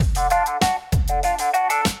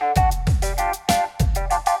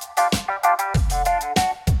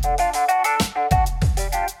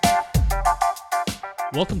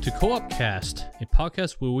Welcome to Co-op Cast, a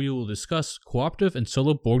podcast where we will discuss cooperative and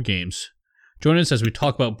solo board games. Join us as we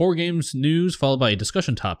talk about board games, news, followed by a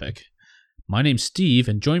discussion topic. My name's Steve,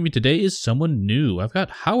 and joining me today is someone new. I've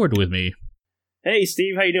got Howard with me. Hey,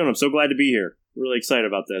 Steve, how you doing? I'm so glad to be here. Really excited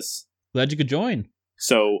about this. Glad you could join.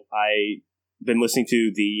 So, I've been listening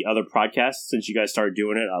to the other podcasts since you guys started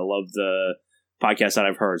doing it. I love the podcast that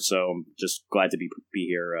I've heard, so I'm just glad to be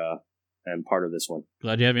here and part of this one.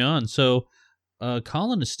 Glad to have you on. So,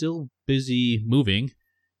 Colin is still busy moving,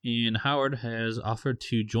 and Howard has offered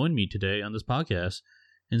to join me today on this podcast.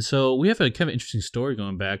 And so we have a kind of interesting story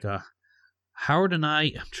going back. Howard and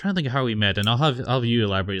I'm trying to think of how we met, and I'll have you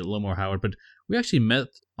elaborate a little more, Howard. But we actually met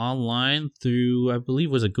online through, I believe,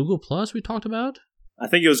 was it Google Plus we talked about? I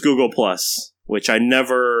think it was Google Plus, which I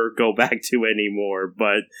never go back to anymore.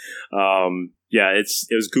 But yeah, it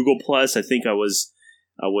was Google Plus. I think I was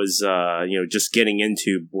just getting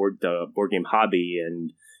into the board game hobby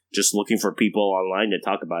and just looking for people online to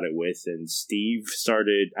talk about it with. And Steve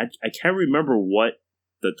started. I can't remember what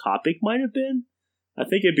the topic might have been. I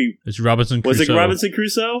think it's Robinson Crusoe. Was it Robinson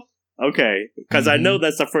Crusoe? Okay, because I know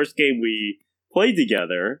that's the first game we played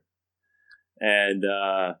together. And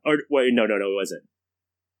or wait, no, it wasn't.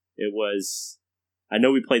 It was. I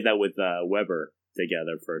know we played that with Weber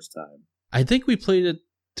together first time. I think we played it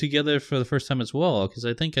together for the first time as well, because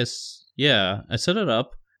I think I set it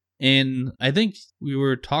up, and I think we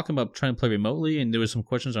were talking about trying to play remotely, and there was some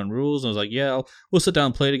questions on rules, and I was like, yeah, we'll sit down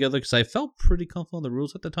and play together, because I felt pretty comfortable in the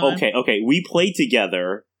rules at the time. Okay, we played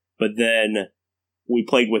together, but then we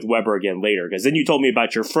played with Weber again later, because then you told me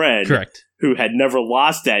about your friend. Correct. Who had never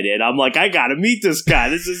lost at it. I'm like, I gotta meet this guy.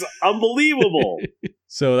 This is unbelievable.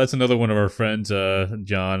 So that's another one of our friends,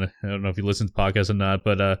 John. I don't know if he listens to the podcast or not,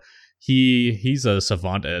 but he's a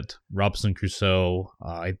savant at Robinson Crusoe.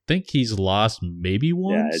 I think he's lost maybe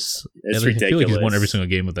once. Yeah, it's I ridiculous. feel like he's won every single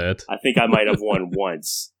game with that. I think I might have won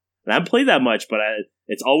once. And I haven't played that much, but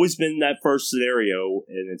it's always been that first scenario,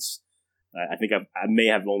 and I think I may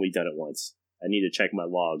have only done it once. I need to check my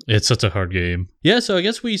log. It's such a hard game. Yeah, so I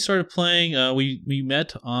guess we started playing. We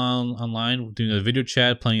met online doing a video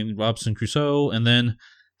chat, playing Robinson Crusoe, and then I'm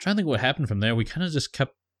trying to think what happened from there. We kind of just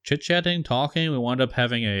kept chit-chatting, talking. We wound up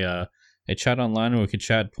having a chat online where we could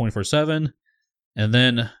chat 24/7. And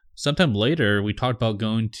then sometime later, we talked about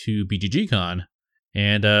going to BGGCon.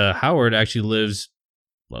 And Howard actually lives,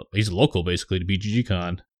 well, he's local basically to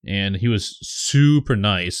BGGCon. And he was super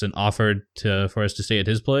nice and offered for us to stay at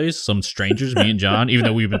his place. Some strangers, me and John, even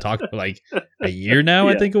though we've been talking for like a year now,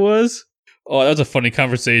 yeah. I think it was. Oh, that was a funny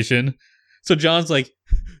conversation. So John's like,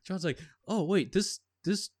 oh wait, this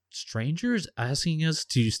stranger is asking us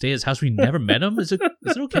to stay at his house. We never met him. Is it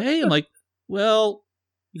okay? I'm like, well,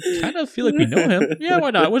 we kind of feel like we know him. Yeah, why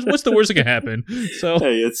not? What's the worst that can happen? So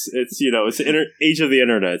hey, it's the age of the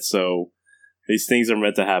internet, so these things are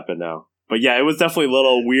meant to happen now. But yeah, it was definitely a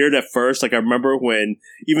little weird at first. Like I remember when,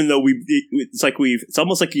 even though it's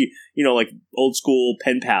almost like you like old school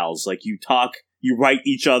pen pals. Like you talk, you write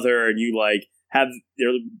each other, and you like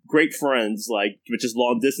they're great friends. Like, but just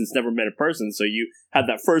long distance, never met in person. So you had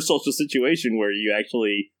that first social situation where you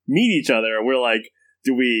actually meet each other, and we're like,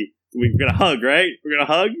 we're gonna hug, right? We're gonna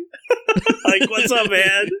hug. Like, what's up,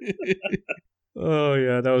 man? Oh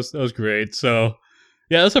yeah, that was great. So.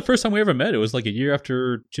 Yeah, that's the first time we ever met. It was like a year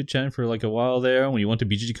after chit-chatting for like a while there when you went to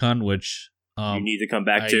BGGCon, which... you need to come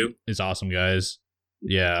back to. It's awesome, guys.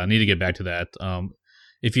 Yeah, I need to get back to that.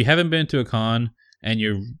 If you haven't been to a con and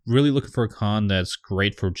you're really looking for a con that's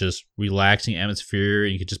great for just relaxing atmosphere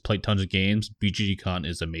and you can just play tons of games, BGGCon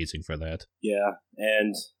is amazing for that. Yeah,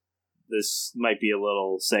 and this might be a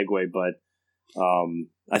little segue, but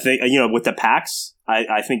I think, with the PAX,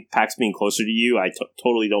 I think PAX being closer to you, I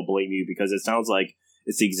totally don't blame you because it sounds like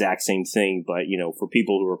it's the exact same thing, but for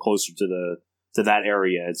people who are closer to that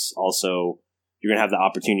area, it's also you're gonna have the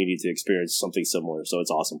opportunity to experience something similar. So it's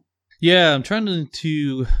awesome. Yeah, I'm trying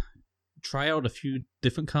to try out a few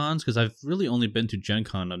different cons because I've really only been to Gen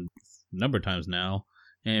Con a number of times now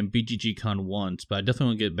and BGGCon once, but I definitely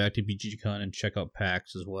want to get back to BGGCon and check out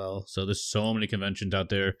PAX as well. So there's so many conventions out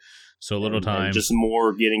there, so little time. And just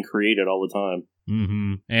more getting created all the time.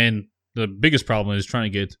 Mm-hmm. And the biggest problem is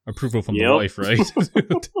trying to get approval from the wife, right?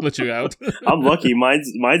 To let you out. I'm lucky.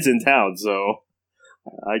 Mine's in town, so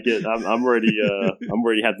I'm already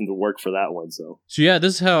having to work for that one. So yeah,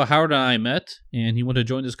 this is how Howard and I met, and he wanted to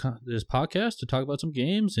join this podcast to talk about some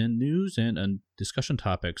games and news and discussion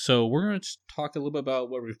topics. So we're going to talk a little bit about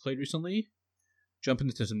what we've played recently. Jumping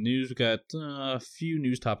into some news, we've got a few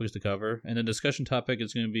news topics to cover, and the discussion topic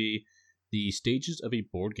is going to be the stages of a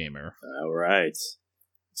board gamer. All right.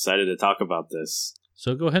 Excited to talk about this.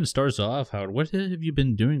 So go ahead and start us off, Howard. What have you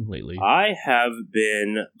been doing lately? I have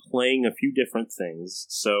been playing a few different things.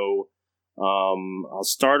 So I'll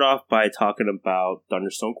start off by talking about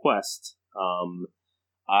Thunderstone Quest.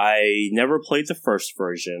 I never played the first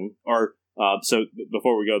version, so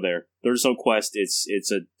before we go there, Thunderstone Quest,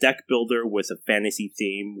 it's a deck builder with a fantasy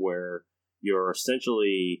theme where you're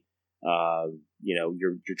essentially,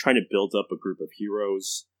 you're trying to build up a group of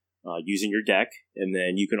heroes using your deck, and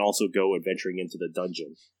then you can also go adventuring into the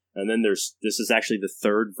dungeon. And then this is actually the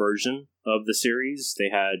third version of the series. They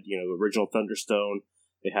had, original Thunderstone,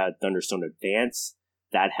 they had Thunderstone Advance,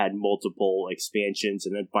 that had multiple expansions,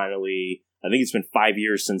 and then finally, I think it's been 5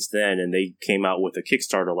 years since then, and they came out with a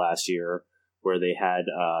Kickstarter last year where they had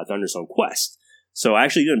Thunderstone Quest. So I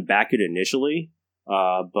actually didn't back it initially,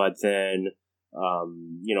 but then,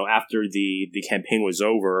 after the campaign was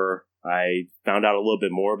over, I found out a little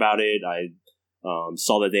bit more about it. I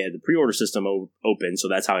saw that they had the pre-order system open, so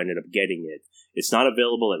that's how I ended up getting it. It's not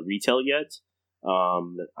available at retail yet.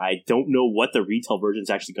 I don't know what the retail version is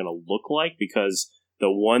actually going to look like, because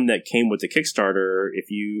the one that came with the Kickstarter,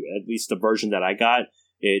 at least the version that I got,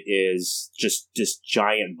 it is just this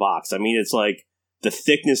giant box. I mean, it's like the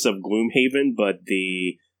thickness of Gloomhaven, but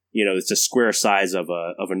it's a square size of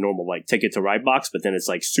a normal, like, Ticket to Ride box, but then it's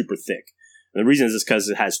like super thick. And the reason is because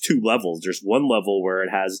it has two levels. There's one level where it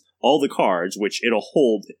has all the cards, which it'll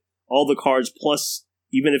hold all the cards, plus,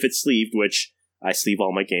 even if it's sleeved, which I sleeve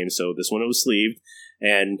all my games, so this one was sleeved,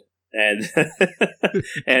 and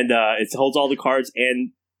it holds all the cards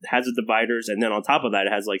and has the dividers, and then on top of that,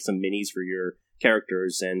 it has like some minis for your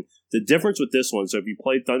characters. And the difference with this one, so if you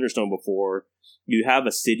played Thunderstone before, you have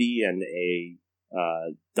a city and a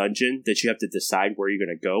dungeon that you have to decide where you're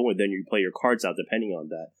going to go, and then you play your cards out depending on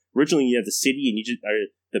that. Originally, you have the city and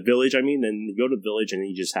the village. Then you go to the village and then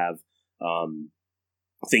you just have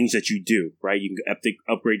things that you do, right? You can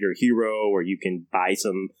upgrade your hero, or you can buy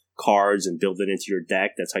some cards and build it into your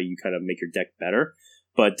deck. That's how you kind of make your deck better.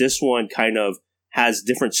 But this one kind of has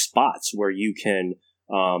different spots where you can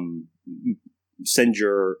send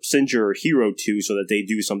your hero to, so that they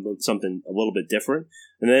do something a little bit different.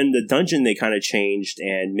 And then the dungeon, they kind of changed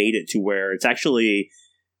and made it to where it's actually,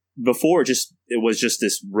 before it was just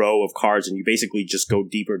this row of cards, and you basically just go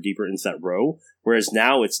deeper and deeper into that row. Whereas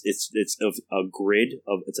now it's a grid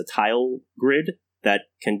it's a tile grid that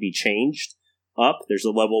can be changed up. There's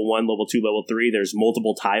a level 1, level 2, level 3. There's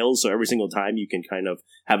multiple tiles, so every single time you can kind of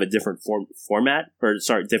have a different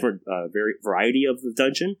different variety of the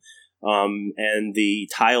dungeon. And the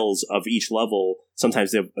tiles of each level,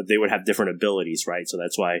 sometimes they would have different abilities, right? So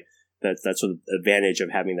that's why that's the advantage of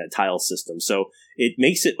having that tile system. So it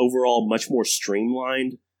makes it overall much more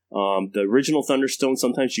streamlined. The original Thunderstone,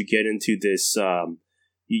 sometimes you get into this,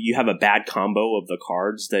 you have a bad combo of the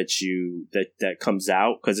cards that comes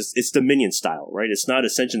out, because it's Dominion style, right? It's not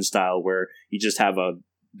Ascension style where you just have a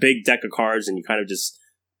big deck of cards and you kind of just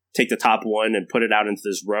take the top one and put it out into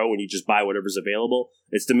this row and you just buy whatever's available.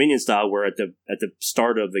 It's Dominion style where at the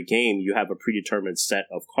start of the game you have a predetermined set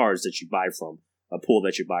of cards that you buy from, a pool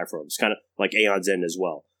that you buy from. It's kind of like Aeon's End as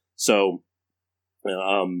well. So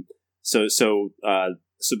but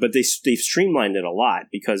they've streamlined it a lot,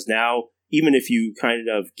 because now even if you kind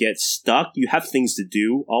of get stuck, you have things to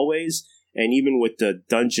do always. And even with the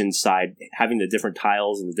dungeon side, having the different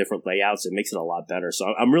tiles and the different layouts, it makes it a lot better.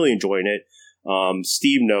 So I'm really enjoying it.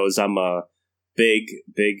 Steve knows I'm a big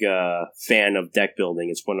fan of deck building.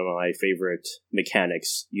 It's one of my favorite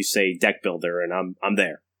mechanics. You say deck builder, and I'm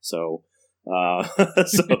there. So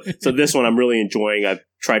so this one I'm really enjoying. I've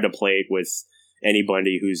tried to play it with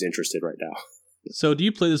anybody who's interested right now. So do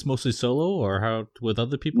you play this mostly solo, or how with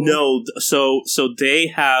other people? No, so they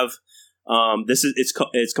have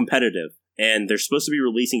it's competitive, and they're supposed to be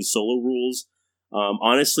releasing solo rules.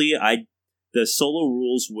 Honestly, the solo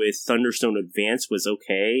rules with Thunderstone Advance was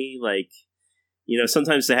okay. Like,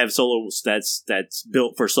 sometimes they have solos that's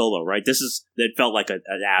built for solo, right? That felt like an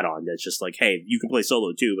add-on that's just like, hey, you can play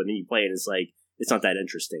solo too, but then you play it and it's like, it's not that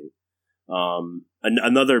interesting. An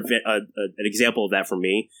example of that for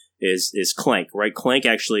me is Clank, right? Clank,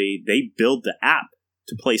 actually, they build the app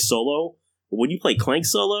to play solo, but when you play Clank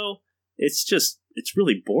solo, it's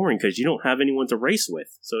really boring because you don't have anyone to race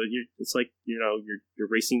with. So it's like, you're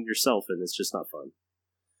racing yourself, and it's just not fun.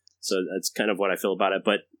 So that's kind of what I feel about it,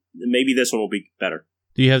 but maybe this one will be better.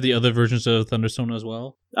 Do you have the other versions of Thunderstone as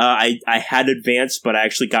well? I had Advanced, but I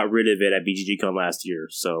actually got rid of it at BGGCon last year.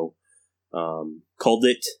 So culled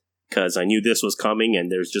it because I knew this was coming,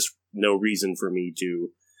 and there's just no reason for me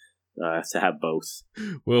to have both.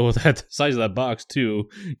 Well, with that size of that box too,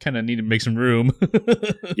 kind of need to make some room.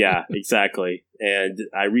 Yeah, exactly. And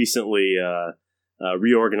I recently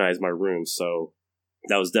reorganize my room. So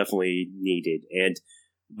that was definitely needed.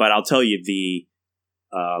 But I'll tell you,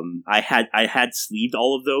 I had sleeved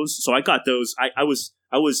all of those, so I got those. I was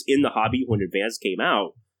in the hobby when Advanced came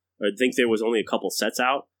out. I think there was only a couple sets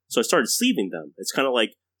out, so I started sleeving them. It's kind of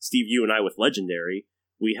like Steve, you and I with Legendary.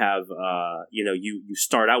 We have, you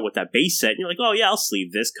start out with that base set, and you're like, oh yeah, I'll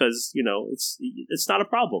sleeve this because it's not a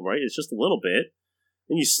problem, right? It's just a little bit.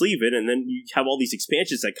 And you sleeve it, and then you have all these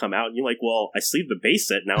expansions that come out, and you're like, well, I sleeved the base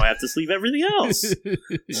set, now I have to sleeve everything else. And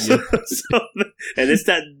it's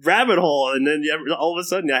that rabbit hole, and then all of a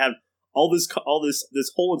sudden I have this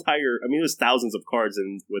whole entire, I mean, it was thousands of cards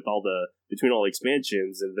and between all the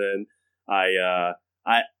expansions, and then I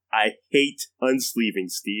hate unsleeving,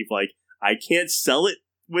 Steve. Like, I can't sell it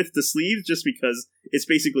with the sleeves just because it's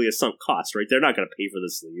basically a sunk cost, right? They're not going to pay for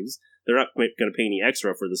the sleeves. They're not going to pay any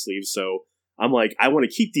extra for the sleeves, so I'm like, I want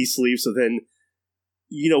to keep these sleeves, so then,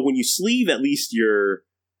 when you sleeve, at least you're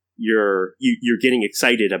getting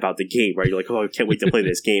excited about the game, right? You're like, oh, I can't wait to play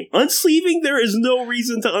this game. Unsleeving, there is no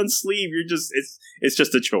reason to unsleeve. It's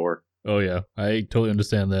just a chore. Oh yeah, I totally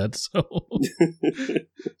understand that. So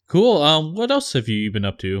cool. What else have you been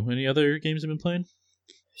up to? Any other games you've been playing?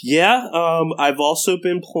 Yeah, I've also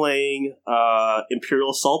been playing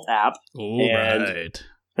Imperial Assault app. Oh, right.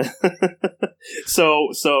 So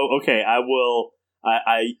okay, I will.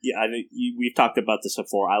 We've talked about this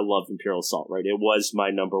before. I love Imperial Assault, right? It was my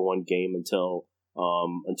number one game until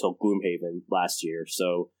Gloomhaven last year.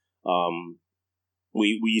 So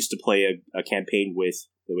we used to play a campaign with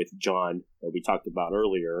John that we talked about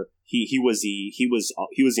earlier. He was the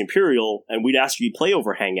Imperial, and we'd ask you to play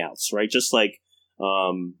over Hangouts, right? Just like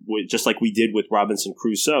we did with Robinson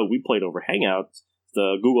Crusoe, we played over Hangouts,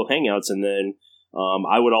 the Google Hangouts, and then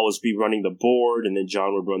I would always be running the board, and then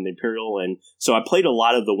John would run the Imperial, and so I played a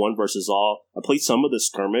lot of the one versus all. I played some of the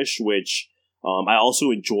skirmish, which I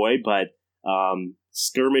also enjoy, but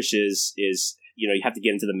skirmish is you have to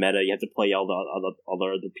get into the meta, you have to play all the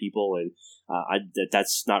other people, and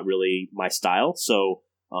that's not really my style. So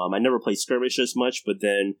I never played skirmish as much, but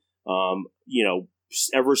then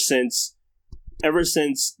ever since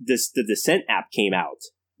the Descent app came out,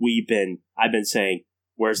 I've been saying,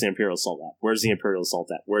 where's the Imperial Assault app? Where's the Imperial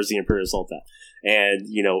Assault app? Where's the Imperial Assault app? And,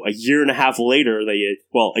 a year and a half later,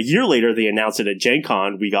 a year later, they announced it at Gen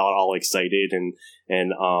Con. We got all excited and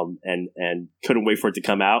couldn't wait for it to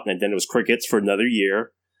come out. And then it was crickets for another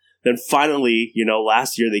year. Then finally,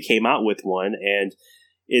 last year they came out with one, and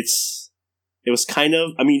it was kind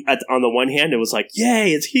of, I mean, on the one hand, it was like,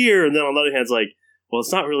 yay, it's here. And then on the other hand, it's like, well,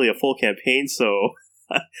 it's not really a full campaign, so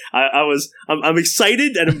I'm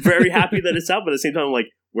excited and I'm very happy that it's out, but at the same time, I'm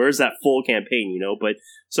like, where's that full campaign, But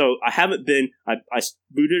so I haven't been. I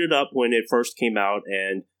booted it up when it first came out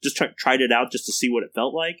and just tried it out just to see what it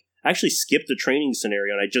felt like. I actually skipped the training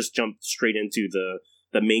scenario and I just jumped straight into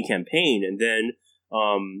the main campaign. And then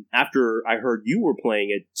after I heard you were playing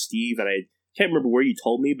it, Steve, and I can't remember where you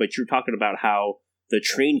told me, but you're talking about how the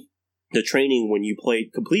training when you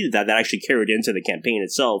completed that actually carried into the campaign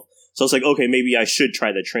itself. So I was like, okay, maybe I should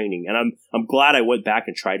try the training, and I'm glad I went back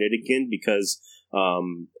and tried it again because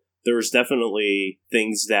there was definitely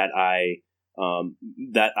things that I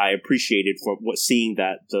appreciated from seeing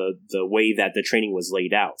that the way that the training was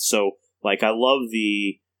laid out. So like, I love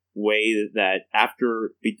the way that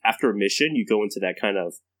after a mission, you go into that kind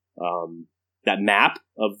of that map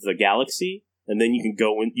of the galaxy, and then you can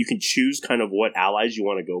go in, you can choose kind of what allies you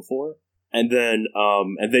want to go for. And then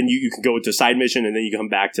you can go into a side mission, and then you come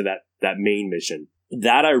back to that main mission.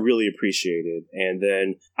 That I really appreciated. And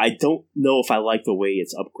then I don't know if I like the way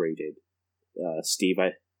it's upgraded, Steve.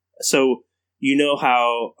 So you know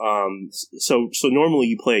how so normally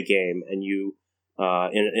you play a game and you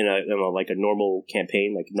in a normal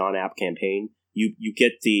campaign, like non-app campaign, you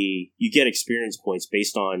get experience points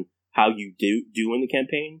based on how you do in the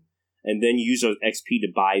campaign, and then you use those XP to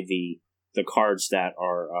buy the cards that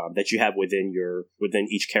are that you have within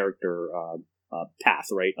each character path,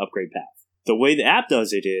 right? Upgrade path. The way the app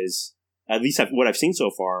does it is, at least what I've seen so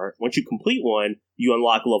far, once you complete one, you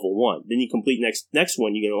unlock level 1. Then you complete next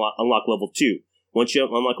one, you can unlock level 2. Once you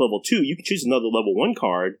unlock level 2, you can choose another level 1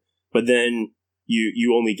 card, but then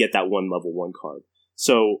you only get that one level 1 card.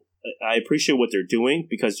 So I appreciate what they're doing,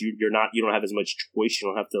 because you don't have as much choice. You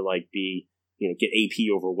don't have to get AP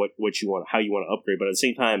over what you want, how you want to upgrade. But at the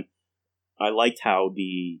same time, I liked how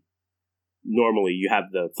normally you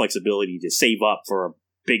have the flexibility to save up for a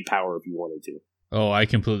big power if you wanted to. Oh, I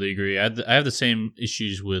completely agree. I have the same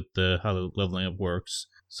issues with how the leveling up works.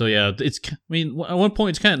 So yeah, at one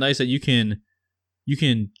point it's kind of nice that you can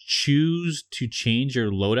choose to change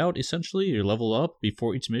your loadout, essentially, your level up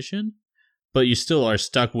before each mission. but you still are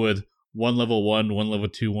stuck with one level 1, one level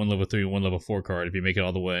 2, one level 3, one level 4 card if you make it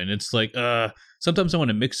all the way. And it's like, sometimes I want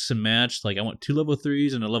to mix and match. Like I want 2 level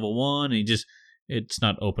 3s and a level 1, and it's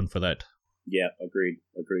not open for that. Yeah, agreed,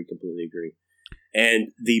 completely agree.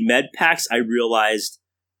 And the med packs, I realized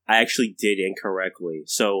I actually did incorrectly.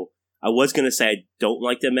 So I was going to say I don't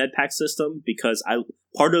like the med pack system because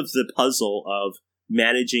part of the puzzle of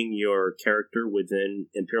managing your character within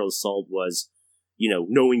Imperial Assault was,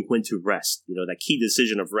 knowing when to rest, that key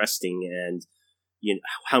decision of resting and,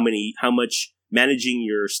 how much managing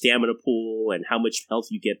your stamina pool and how much health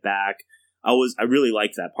you get back. I really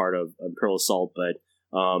liked that part of Imperial Assault, but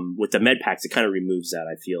with the med packs, it kind of removes that,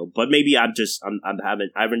 I feel. But maybe I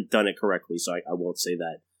haven't done it correctly, so I won't say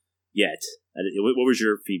that yet. What was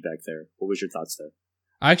your feedback there? What was your thoughts there?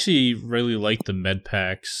 I actually really liked the med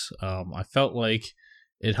packs. I felt like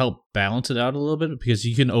it helped balance it out a little bit because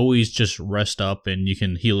you can always just rest up and you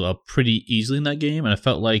can heal up pretty easily in that game. And I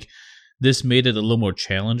felt like this made it a little more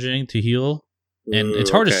challenging to heal. And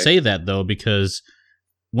it's hard to say that, though, because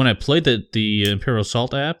when I played the Imperial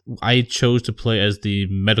Assault app, I chose to play as the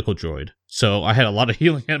medical droid. So I had a lot of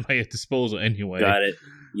healing at my disposal anyway. Got it.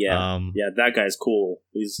 Yeah. That guy's cool.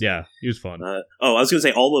 He was fun. I was going to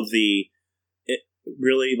say all of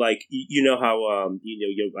really, like, how, I know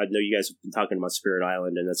you guys have been talking about Spirit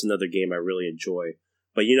Island, and that's another game I really enjoy.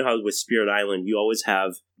 But you know how with Spirit Island, you always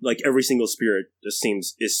have, like, every single spirit just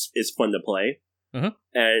seems is fun to play. Uh-huh.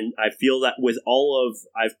 And I feel that with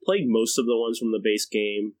I've played most of the ones from the base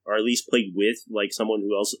game, or at least played with, like, someone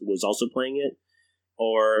who else was also playing it,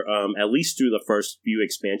 or at least through the first few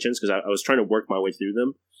expansions, because I was trying to work my way through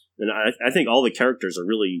them. And I think all the characters are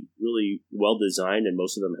really, really well designed, and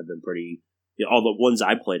most of them have been pretty... all the ones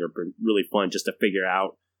I played are really fun just to figure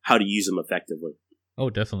out how to use them effectively. Oh,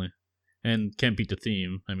 definitely. And can't beat the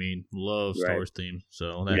theme. I mean, love Star Wars theme,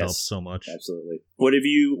 so that helps so much. Absolutely. What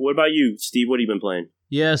about you, Steve? What have you been playing?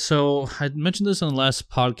 Yeah, so I mentioned this on the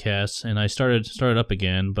last podcast, and I started up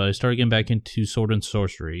again, but I started getting back into Sword and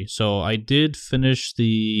Sorcery. So I did finish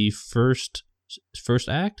the first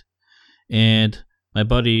act, and my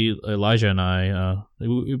buddy Elijah and I,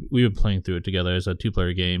 we were playing through it together as a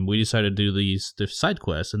 2-player game. We decided to do the side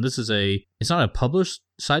quests, and it's not a published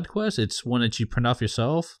side quest. It's one that you print off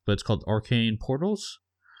yourself, but it's called Arcane Portals.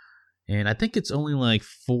 And I think it's only like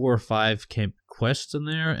 4 or 5 quests in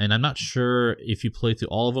there, and I'm not sure if you play through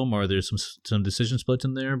all of them or there's some decision splits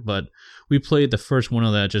in there, but we played the first one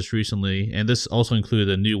of that just recently, and this also included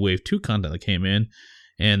a new Wave 2 content that came in.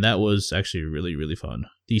 And that was actually really, really fun.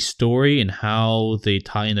 The story and how they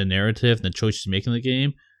tie in the narrative and the choices you make in the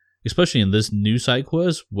game, especially in this new side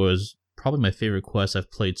quest, was probably my favorite quest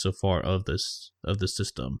I've played so far of this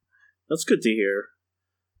system. That's good to hear.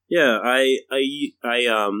 Yeah, I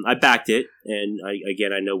backed it, and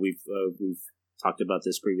I know we've talked about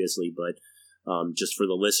this previously, but just for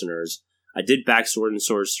the listeners, I did back Sword and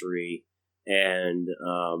Sorcery, and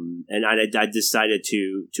I decided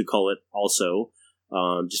to call it also.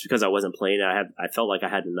 Just because I wasn't playing it, I felt like I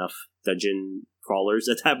had enough dungeon crawlers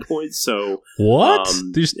at that point. So what?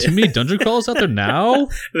 There's too many dungeon crawlers out there now.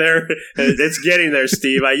 It's getting there,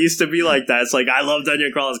 Steve. I used to be like that. It's like I love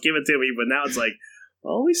dungeon crawlers, give it to me. But now it's like I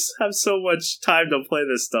always have so much time to play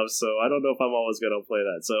this stuff. So I don't know if I'm always going to play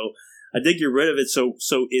that. So I did get rid of it. So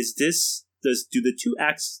is this? Do the 2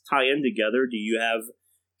 acts tie in together? Do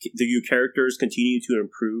your characters continue to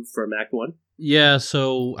improve from Act 1? Yeah,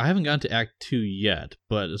 so I haven't gotten to Act 2 yet,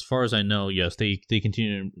 but as far as I know, yes, they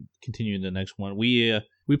continue in the next one. We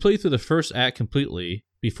played through the first act completely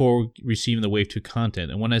before receiving the Wave 2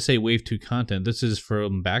 content. And when I say Wave 2 content, this is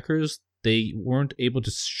from backers. They weren't able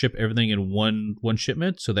to ship everything in one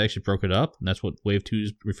shipment, so they actually broke it up, and that's what Wave 2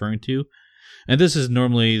 is referring to. And this is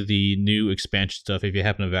normally the new expansion stuff. If you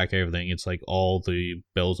happen to back everything, it's like all the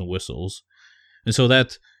bells and whistles. And so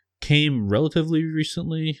that came relatively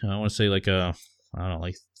recently. I want to say like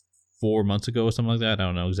 4 months ago or something like that. I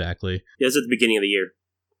don't know exactly. Yeah, it was at the beginning of the year.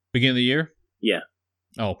 Beginning of the year? Yeah.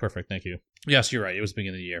 Oh, perfect. Thank you. Yes, you're right. It was the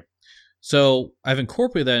beginning of the year. So I've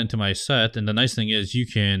incorporated that into my set, and the nice thing is you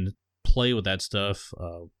can play with that stuff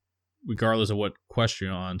regardless of what quest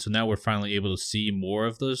you're on. So now we're finally able to see more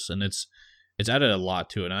of this, and it's added a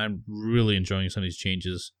lot to it, and I'm really enjoying some of these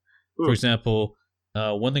changes. For example,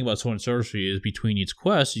 one thing about Sword and Sorcery is between each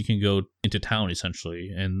quest, you can go into town essentially,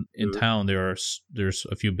 and in town there's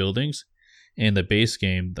a few buildings. In the base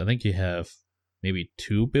game, I think you have maybe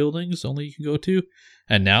 2 buildings only you can go to,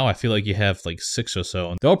 and now I feel like you have like 6 or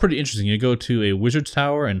so. And they're all pretty interesting. You go to a wizard's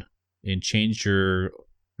tower and change your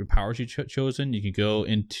powers you chosen. You can go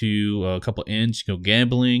into a couple inns. You can go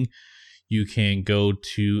gambling. you can go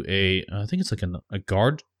to I think it's like a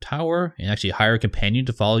guard tower and actually hire a companion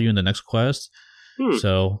to follow you in the next quest.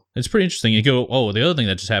 So it's pretty interesting. You go. Oh, the other thing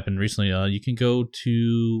that just happened recently, you can go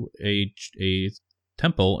to a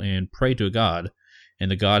temple and pray to a god,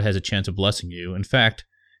 and the god has a chance of blessing you. In fact,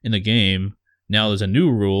 in the game now there's a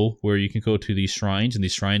new rule where you can go to these shrines, and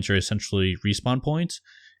these shrines are essentially respawn points,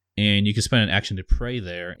 and you can spend an action to pray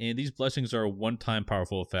there. And these blessings are one-time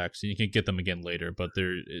powerful effects, and you can get them again later. But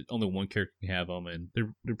only one character can have them, and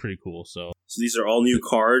they're pretty cool. So these are all new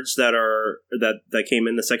cards that came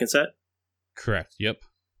in the second set. Correct. Yep.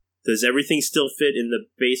 Does everything still fit in the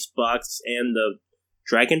base box and the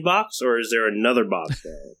dragon box, or is there another box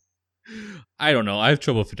there? I don't know. I have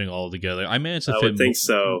trouble fitting all together. I managed to fit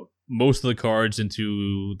most of the cards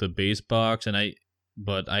into the base box,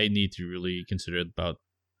 but I need to really consider about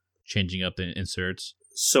changing up the inserts.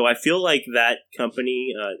 So I feel like that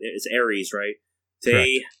company is Ares, right?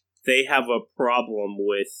 They have a problem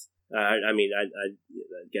with. I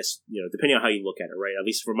guess, depending on how you look at it, right? At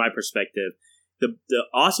least from my perspective, the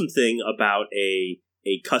awesome thing about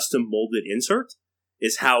a custom molded insert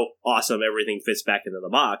is how awesome everything fits back into the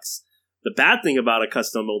box. The bad thing about a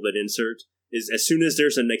custom molded insert is as soon as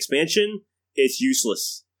there's an expansion, it's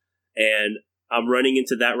useless. And I'm running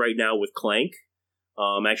into that right now with Clank.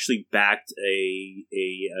 Actually backed a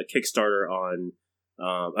Kickstarter on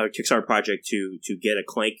a Kickstarter project to get a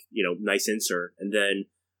Clank, nice insert, and then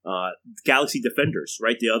Galaxy Defenders,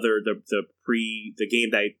 right? The game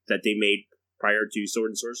that they made prior to Sword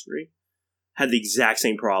and Sorcery had the exact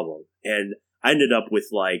same problem, and I ended up with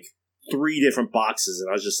like 3 different boxes, and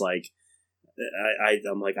I was just like,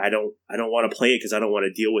 I'm like, I don't want to play it because I don't want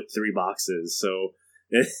to deal with 3 boxes, so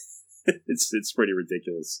it's pretty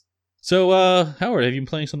ridiculous. So, Howard, have you been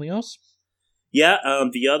playing something else? Yeah,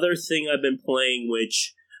 the other thing I've been playing,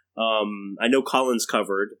 which I know Colin's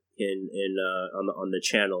covered on the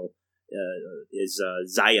channel, is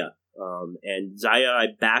Xayah. And Xayah I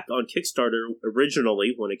backed on Kickstarter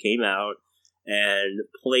originally when it came out and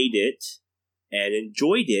played it and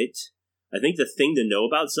enjoyed it. I think the thing to know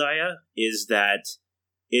about Xayah is that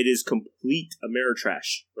it is complete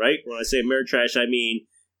Ameritrash, right? When I say Ameritrash, I mean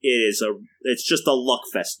it's just a luck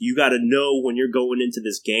fest. You got to know when you're going into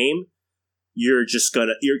this game, you're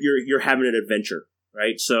having an adventure,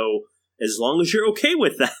 right? So as long as you're okay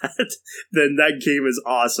with that, then that game is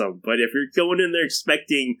awesome. But if you're going in there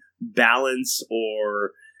expecting balance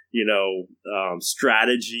or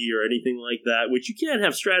strategy or anything like that, which you can't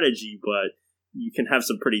have strategy, but you can have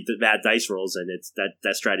some pretty bad dice rolls, and it's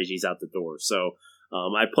that strategy's out the door. So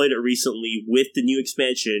I played it recently with the new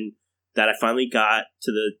expansion that I finally got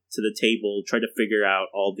to the table, tried to figure out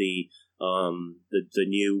all the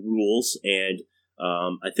new rules, and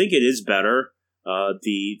I think it is better.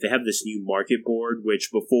 They have this new market board, which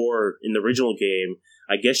before in the original game,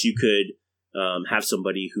 I guess you could have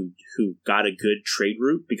somebody who got a good trade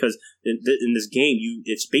route, because in this game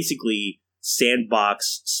it's basically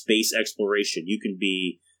sandbox space exploration. You can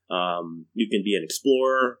be an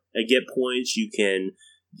explorer and get points. You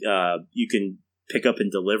can pick up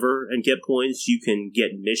and deliver and get points. You can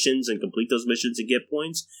get missions and complete those missions and get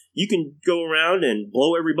points. You can go around and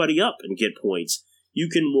blow everybody up and get points. You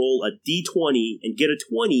can roll a d20 and get a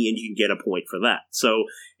 20, and you can get a point for that. So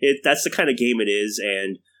that's the kind of game it is,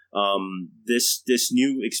 and this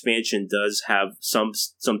new expansion does have some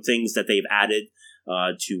things that they've added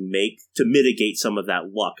to mitigate some of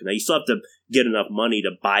that luck. Now you still have to get enough money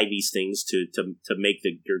to buy these things to make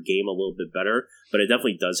your game a little bit better, but it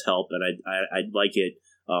definitely does help, and I like it.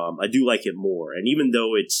 I do like it more. And even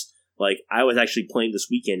though it's like I was actually playing this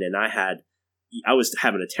weekend, and I was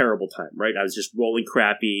having a terrible time, right? I was just rolling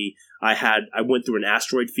crappy. I went through an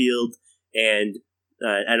asteroid field, and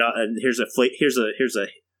here's a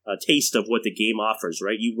taste of what the game offers,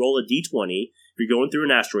 right? You roll a d20. If you're going through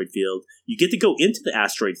an asteroid field, you get to go into the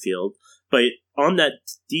asteroid field, but on that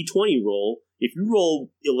d20 roll, if you roll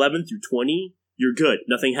 11 through 20, you're good.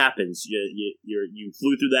 Nothing happens. You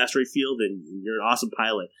flew through the asteroid field, and you're an awesome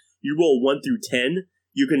pilot. You roll 1 through 10,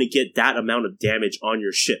 you're going to get that amount of damage on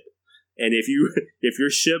your ship. And if your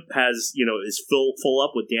ship has is full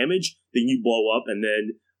up with damage, then you blow up, and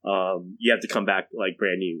then you have to come back like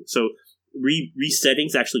brand new. So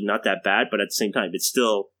resetting's actually not that bad, but at the same time, it's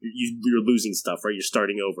still you're losing stuff, right? You're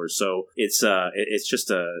starting over. So it's a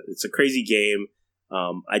crazy game.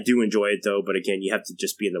 I do enjoy it though, but again, you have to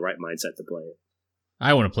just be in the right mindset to play it.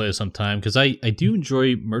 I want to play it sometime because I do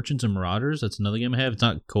enjoy Merchants and Marauders. That's another game I have. It's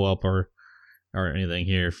not co-op or anything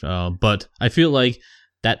here, but I feel like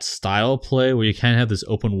that style play where you kind of have this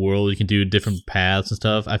open world, you can do different paths and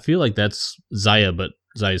stuff. I feel like that's Xayah, but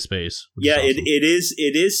Zaya Space. Yeah, awesome.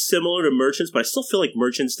 It is similar to Merchants, but I still feel like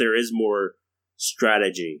Merchants there is more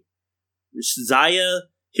strategy. Zaya,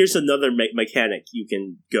 here's another mechanic you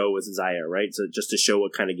can go with Zaya, right? So just to show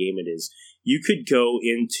what kind of game it is, you could go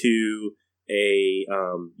into a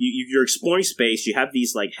you're exploring space. You have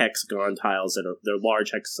these like hexagon tiles they're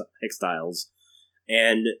large hex tiles,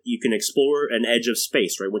 and you can explore an edge of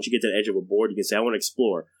space. Right, once you get to the edge of a board, you can say, "I want to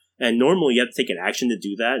explore." And normally you have to take an action to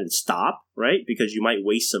do that and stop, right? Because you might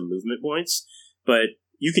waste some movement points. But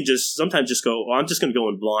you can sometimes just go, "Oh, I'm just going to go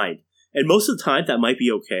in blind." And most of the time that might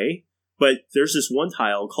be okay. But there's this one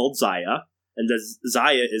tile called Zaya, and the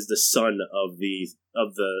Zaya is the sun of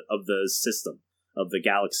the system of the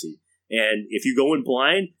galaxy. And if you go in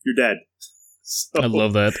blind, you're dead. So, I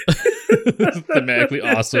love that. Thematically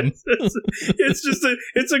awesome.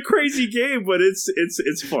 It's a crazy game, but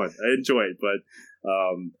it's fun. I enjoy it. But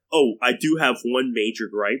I do have one major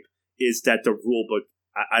gripe is that the rule book.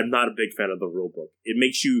 I'm not a big fan of the rule book. It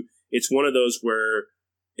makes you. It's one of those where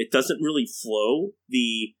it doesn't really flow.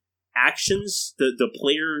 The actions, the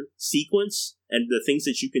player sequence, and the things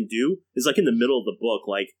that you can do is like in the middle of the book,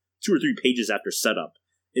 like 2 or 3 pages after setup.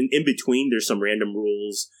 And in between, there's some random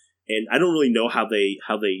rules, and I don't really know how they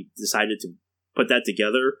decided to put that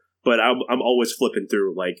together. But I'm always flipping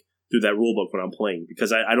through that rule book when I'm playing,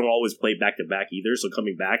 because I don't always play back to back either. So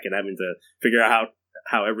coming back and having to figure out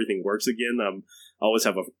how everything works again, I always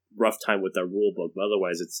have a rough time with that rule book. But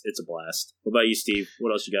otherwise, it's a blast. What about you, Steve?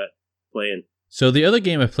 What else you got playing? So the other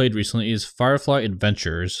game I played recently is Firefly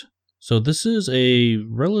Adventures. So this is a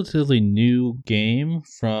relatively new game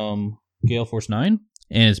from Gale Force 9,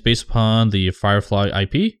 and it's based upon the Firefly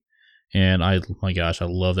IP. And my gosh, I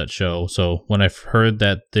love that show. So when I heard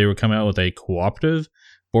that they were coming out with a cooperative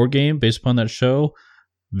board game based upon that show,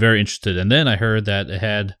 very interested. And then I heard that it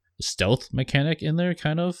had a stealth mechanic in there,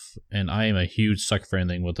 kind of. And I am a huge sucker for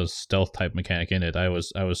anything with a stealth type mechanic in it. I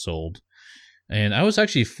was sold. And I was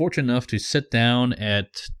actually fortunate enough to sit down at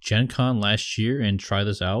Gen Con last year and try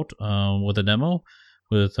this out with a demo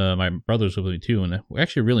with my brothers with me too, and we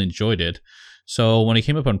actually really enjoyed it. So when it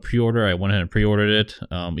came up on pre-order, I went ahead and pre-ordered it,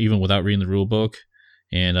 even without reading the rule book,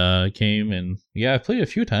 and it came, and yeah, I played it a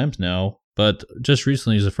few times now, but just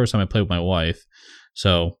recently is the first time I played with my wife.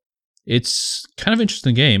 So it's kind of an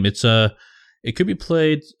interesting game. It could be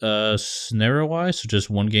played scenario-wise, so just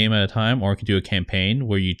one game at a time, or it could do a campaign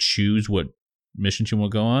where you choose what missions you want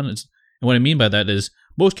to go on. And what I mean by that is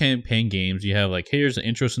most campaign games, you have here's the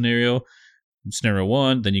intro scenario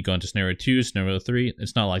 1, then you go into scenario 2, scenario 3.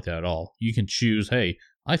 It's not like that at all. You can choose, hey,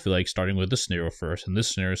 I feel like starting with this scenario first and this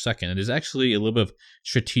scenario second. It is actually a little bit of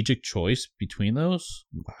strategic choice between those,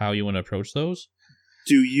 how you want to approach those.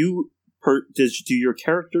 Do your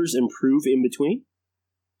characters improve in between?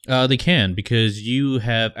 They can, because you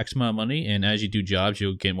have X amount of money, and as you do jobs,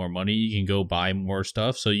 you'll get more money. You can go buy more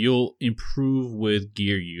stuff, so you'll improve with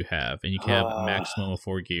gear you have, and you can have a maximum of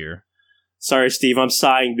 4 gear. Sorry, Steve, I'm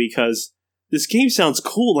sighing because this game sounds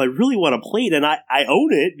cool. I really want to play it, and I own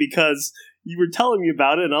it because you were telling me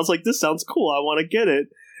about it, and I was like, this sounds cool. I want to get it,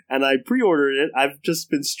 and I pre-ordered it. I've just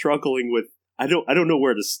been struggling with. I don't know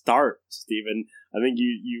where to start, Steven. I think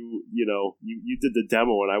you did the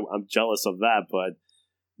demo, and I'm jealous of that, but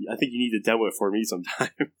I think you need to demo it for me sometime.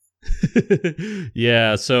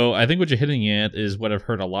 Yeah, so I think what you're hitting at is what I've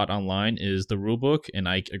heard a lot online is the rulebook, and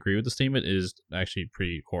I agree with the statement, is actually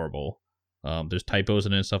pretty horrible. There's typos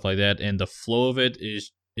in it and stuff like that, and the flow of it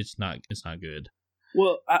is it's not good.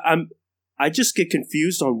 Well, I just get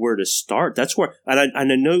confused on where to start. That's where, and I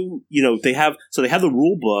know they have the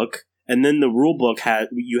rule book, and then the rule book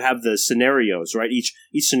you have the scenarios, right? Each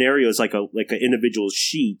scenario is like an individual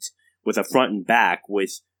sheet with a front and back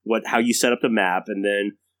with how you set up the map, and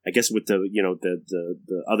then I guess with the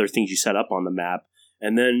other things you set up on the map,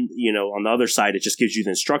 and then on the other side it just gives you the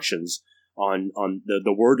instructions on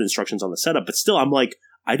the word instructions on the setup. But still, I'm like,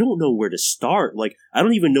 I don't know where to start. I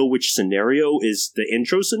don't even know which scenario is the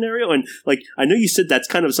intro scenario, and I know you said that's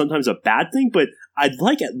kind of sometimes a bad thing, but I'd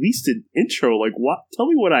like at least an intro. What? Tell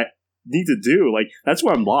me what I need to do. That's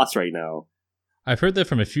where I'm lost right now. I've heard that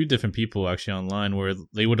from a few different people actually online, where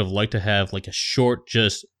they would have liked to have a short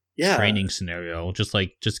training scenario, just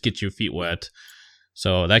get your feet wet.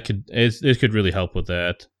 So that it could really help with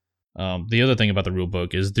that. The other thing about the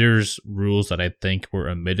rulebook is there's rules that I think were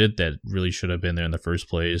omitted that really should have been there in the first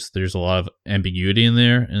place. There's a lot of ambiguity in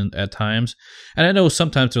there at times. And I know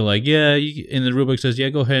sometimes they're like, yeah, in the rulebook says, yeah,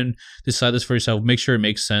 go ahead and decide this for yourself. Make sure it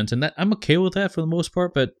makes sense. And I'm okay with that for the most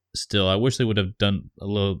part, but still, I wish they would have done a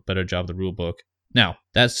little better job of the rulebook. Now,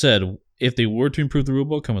 that said, if they were to improve the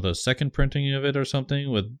rulebook, come with a second printing of it or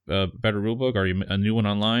something with a better rulebook or a new one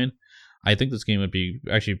online, I think this game would be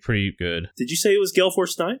actually pretty good. Did you say it was Gale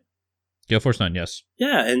Force 9? Gale Force 9, yes.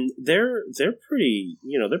 Yeah, and they're pretty,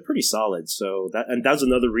 they're pretty solid. So that's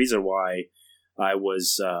another reason why I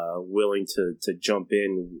was willing to jump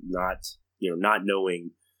in, not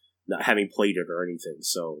knowing, not having played it or anything.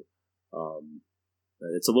 So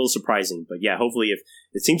it's a little surprising, but yeah, hopefully if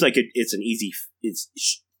it seems like it's an easy, it's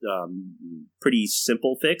pretty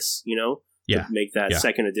simple fix, Yeah. to make that Yeah.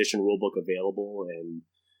 second edition rulebook available, and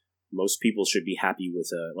most people should be happy with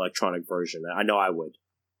an electronic version. I know I would.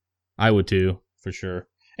 I would too, for sure.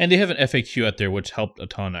 And they have an FAQ out there, which helped a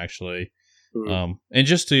ton, actually. Mhm. And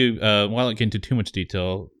just to, while I get into too much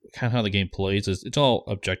detail, kind of how the game plays is it's all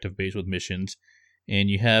objective based with missions, and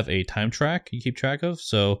you have a time track you keep track of.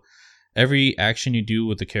 So every action you do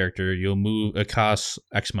with the character, you'll move. It costs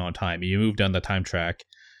X amount of time. You move down the time track,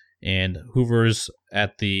 and whoever's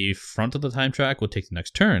at the front of the time track will take the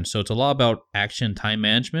next turn. So it's a lot about action time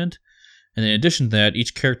management. And in addition to that,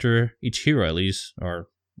 each character, each hero at least, or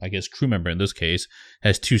I guess crew member in this case,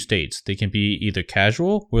 has two states. They can be either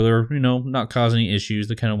casual, where they're, not causing any issues.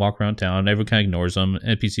 They kind of walk around town. Everyone kind of ignores them.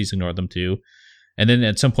 NPCs ignore them too. And then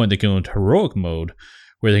at some point they go into heroic mode,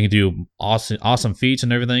 where they can do awesome feats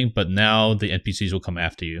and everything, but now the NPCs will come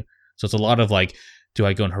after you. So it's a lot of like, do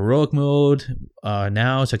I go in heroic mode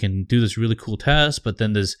now so I can do this really cool test, but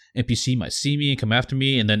then this NPC might see me and come after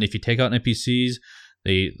me, and then if you take out NPCs,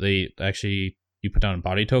 they actually, you put down a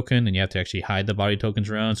body token and you have to actually hide the body tokens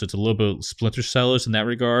around, so it's a little bit Splinter Cell-ish in that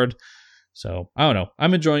regard. So I don't know,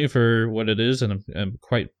 I'm enjoying it for what it is, and I'm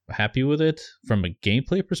quite happy with it from a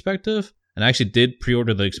gameplay perspective. And I actually did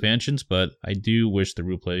pre-order the expansions, but I do wish the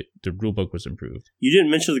rulebook was improved. You didn't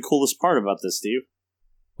mention the coolest part about this, Steve.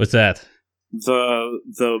 What's that?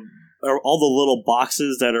 The all the little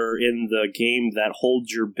boxes that are in the game that hold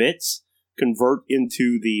your bits convert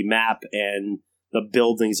into the map and the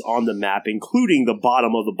buildings on the map, including the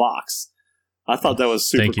bottom of the box. I thought that was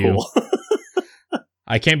super cool.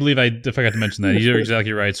 I can't believe I forgot to mention that. You're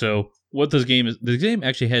exactly right. So what this game is, the game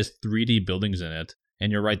actually has 3D buildings in it.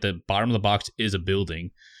 And you're right, the bottom of the box is a building.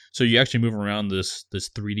 So you actually move around this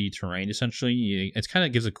 3D terrain, essentially. It kind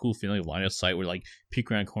of gives a cool feeling of line of sight, where like peek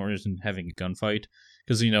around corners and having a gunfight.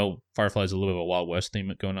 Because, Firefly is a little bit of a Wild West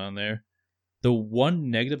theme going on there. The one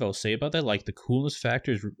negative I'll say about that, like the coolness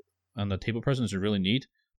factor on the table presence is really neat.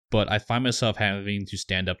 But I find myself having to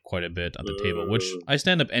stand up quite a bit on the table, which I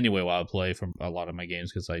stand up anyway while I play from a lot of my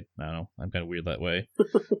games, because I don't know, I'm kind of weird that way.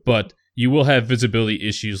 But you will have visibility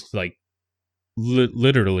issues, like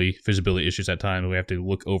literally visibility issues at times. We have to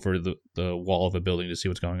look over the wall of a building to see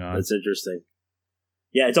what's going on. That's interesting.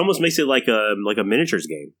 Yeah, it almost makes it like a miniatures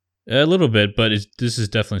game. A little bit, but this is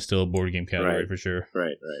definitely still a board game category for sure.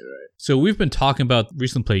 Right. So we've been talking about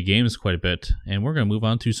recently played games quite a bit, and we're going to move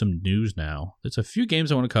on to some news now. There's a few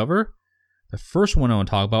games I want to cover. The first one I want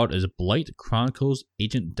to talk about is Blight Chronicles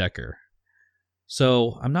Agent Decker.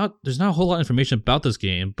 So there's not a whole lot of information about this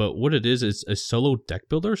game, but what it is a solo deck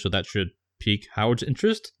builder, so that should pique Howard's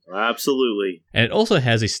interest. Absolutely. And it also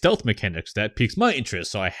has a stealth mechanics that piques my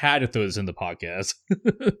interest, so I had to throw this in the podcast.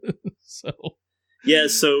 Yeah,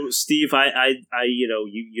 so Steve, I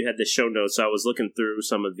you had the show notes, so I was looking through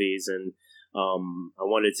some of these, and I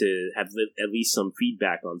wanted to have at least some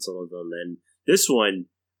feedback on some of them. And this one,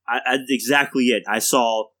 I exactly it. I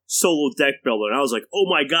saw solo deck builder, and I was like, oh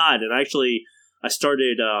my god! And actually, I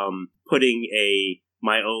started putting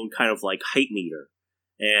my own kind of like height meter,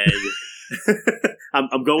 and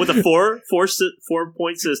I'm going with a four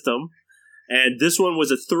point system. And this one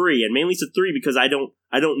was a 3, and mainly it's a 3 because I don't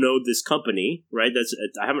know this company, right?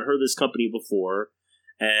 I haven't heard this company before.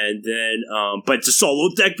 And then, but it's a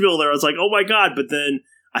solo deck builder. I was like, oh my god! But then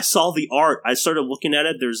I saw the art. I started looking at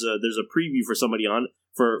it. There's a preview for somebody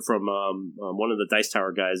from one of the Dice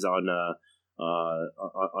Tower guys on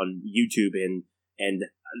YouTube, and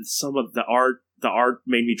some of the art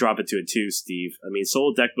made me drop it to a 2, Steve. I mean,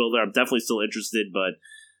 solo deck builder, I'm definitely still interested, but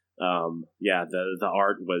yeah, the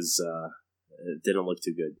art was. It didn't look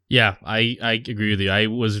too good. Yeah, I agree with you. I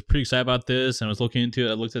was pretty excited about this, and I was looking into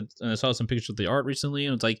it. I saw some pictures of the art recently,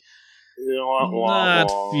 and it's like,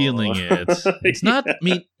 not feeling it. It's not. I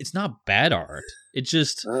mean, it's not bad art. It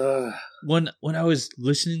just when I was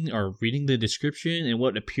listening or reading the description and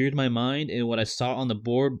what appeared in my mind and what I saw on the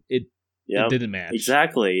board, it didn't match.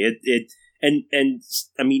 Exactly. And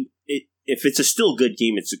I mean, if it's a still good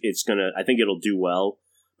game, it's gonna. I think it'll do well.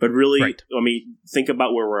 But really, right. I mean, think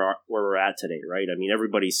about where we're at today, right? I mean,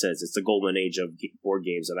 everybody says it's the golden age of board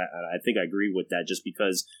games, and I think I agree with that, just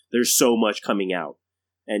because there's so much coming out,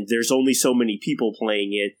 and there's only so many people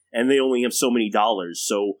playing it, and they only have so many dollars.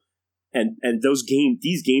 So, and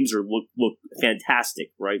these games look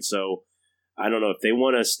fantastic, right? So, I don't know if they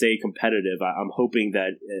want to stay competitive. I'm hoping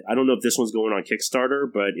that I don't know if this one's going on Kickstarter,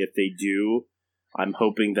 but if they do, I'm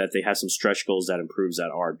hoping that they have some stretch goals that improves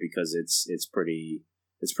that art because it's pretty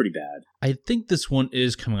bad. I think this one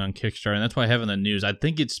is coming on Kickstarter, and that's why I have it in the news. I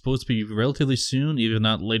think it's supposed to be relatively soon, either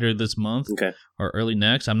not later this month or early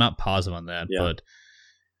next. I'm not positive on that, but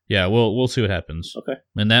yeah, we'll see what happens. Okay.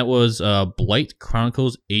 And that was Blight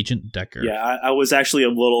Chronicles Agent Decker. Yeah, I was actually a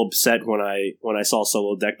little upset when I saw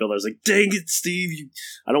Solo Deck Builder. I was like, dang it, Steve,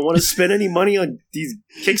 I don't want to spend any money on these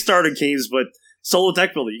Kickstarter games, but Solo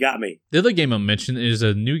Deck Builder, you got me. The other game I mentioned is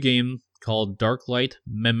a new game called Darklight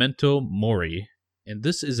Memento Mori. And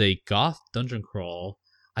this is a goth dungeon crawl.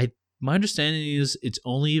 My understanding is it's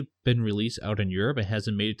only been released out in Europe. It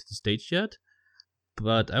hasn't made it to the States yet.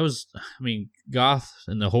 But goth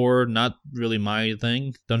and the horror, not really my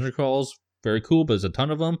thing. Dungeon crawls, very cool, but there's a ton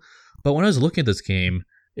of them. But when I was looking at this game,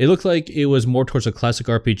 it looked like it was more towards a classic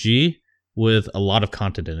RPG with a lot of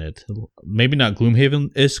content in it. Maybe not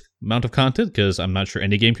Gloomhaven-esque amount of content, because I'm not sure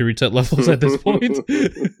any game can reach that levels at this point.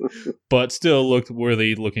 But still looked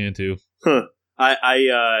worthy looking into. Huh.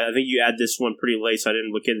 I think you add this one pretty late, so I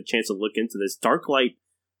didn't get a chance to look into this. Darklight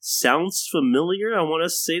sounds familiar. I want to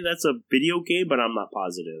say that's a video game, but I'm not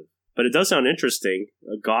positive. But it does sound interesting.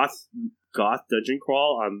 A goth dungeon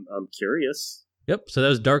crawl. I'm curious. Yep. So that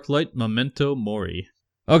was Darklight Memento Mori.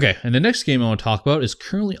 Okay, and the next game I want to talk about is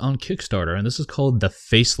currently on Kickstarter, and this is called The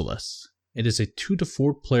Faceless. It is a 2 to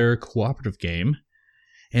 4 player cooperative game,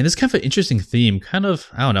 and it's kind of an interesting theme. Kind of,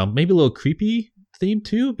 I don't know, maybe a little creepy theme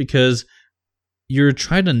too, because you're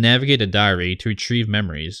trying to navigate a diary to retrieve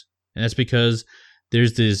memories. And that's because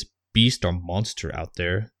there's this beast or monster out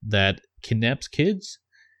there that kidnaps kids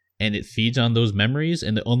and it feeds on those memories.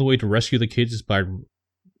 And the only way to rescue the kids is by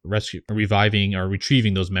reviving or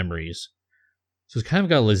retrieving those memories. So it's kind of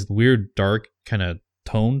got this weird, dark kind of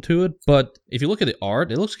tone to it. But if you look at the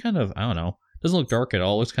art, it looks kind of, I don't know, doesn't look dark at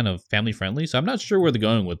all. It looks kind of family friendly. So I'm not sure where they're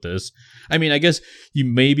going with this. I mean, I guess you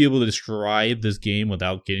may be able to describe this game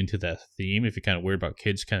without getting to that theme if you're kind of worried about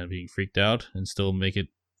kids kind of being freaked out and still make it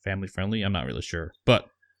family friendly. I'm not really sure. But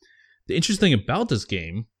the interesting thing about this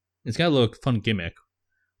game, it's got a little fun gimmick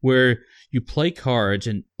where you play cards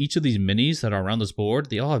and each of these minis that are around this board,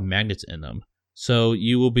 they all have magnets in them. So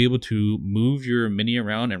you will be able to move your mini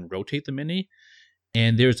around and rotate the mini.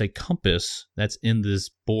 And there's a compass that's in this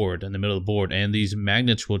board, in the middle of the board, and these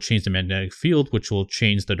magnets will change the magnetic field, which will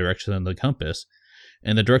change the direction of the compass.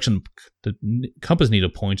 And the direction the compass needle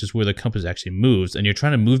points is where the compass actually moves. And you're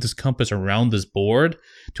trying to move this compass around this board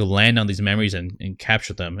to land on these memories and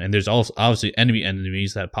capture them. And there's also obviously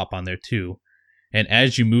enemies that pop on there too. And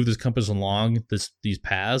as you move this compass along these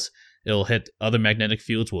paths, it'll hit other magnetic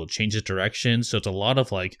fields, will change its direction. So it's a lot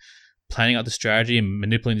of like planning out the strategy and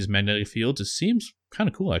manipulating these magnetic fields. It seems kind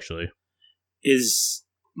of cool, actually.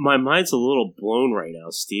 My mind's a little blown right now,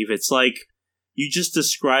 Steve. It's like you just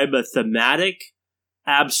describe a thematic,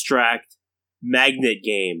 abstract magnet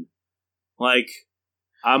game. Like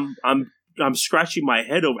I'm scratching my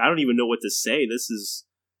head over. I don't even know what to say.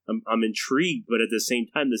 I'm intrigued, but at the same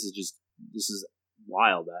time, this is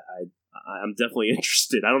wild. I'm definitely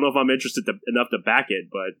interested. I don't know if I'm interested enough to back it,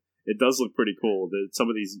 but it does look pretty cool. Some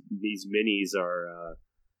of these minis are, I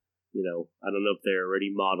don't know if they're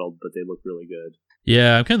already modeled, but they look really good.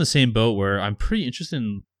 Yeah, I'm kind of the same boat where I'm pretty interested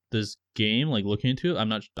in this game, like looking into it.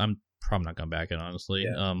 I'm probably not gonna back it, honestly.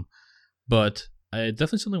 Yeah. But I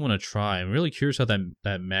definitely something want to try. I'm really curious how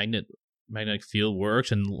that magnetic field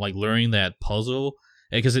works and like learning that puzzle.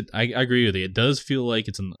 Because I agree with you. It does feel like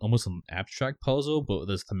it's almost an abstract puzzle, but with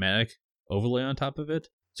this thematic overlay on top of it.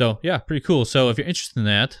 So, yeah, pretty cool. So, if you're interested in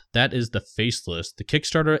that is The Faceless. The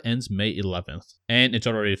Kickstarter ends May 11th, and it's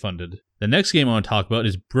already funded. The next game I want to talk about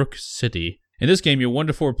is Brook City. In this game, you're 1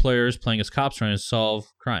 to 4 players playing as cops trying to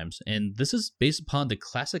solve crimes. And this is based upon the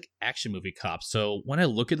classic action movie Cops. So, when I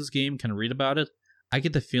look at this game, kind of read about it, I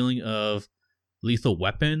get the feeling of Lethal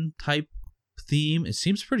Weapon type theme. It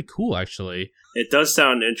seems pretty cool, actually. It does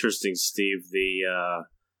sound interesting, Steve.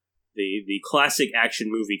 The classic action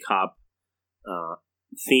movie Cop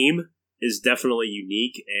theme is definitely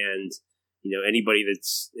unique, and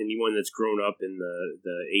anyone that's grown up in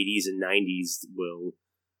the 80s and 90s will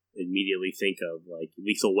immediately think of like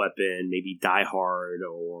Lethal Weapon, maybe Die Hard,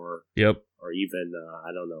 or even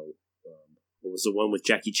I don't know, what was the one with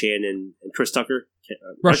Jackie Chan and Chris Tucker?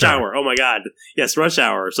 Rush Hour. Oh my God, yes, Rush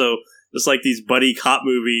Hour. So just like these buddy cop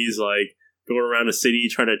movies, like going around a city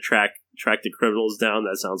trying to track the criminals down.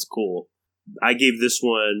 That sounds cool. I gave this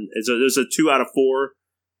one there's a 2 out of 4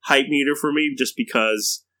 hype meter for me, just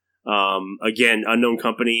because again, unknown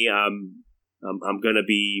company. I'm gonna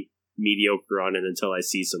be mediocre on it until I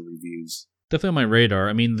see some reviews. definitely on my radar.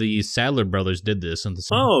 I mean, the Sadler brothers did this. And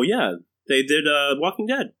Oh, yeah. They did Walking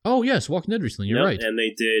Dead. Oh, yes, Walking Dead recently. You're right. And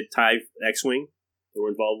they did TIE X-Wing. They were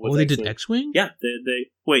involved with they X-Wing. did X-Wing? Yeah.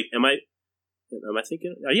 They wait, am I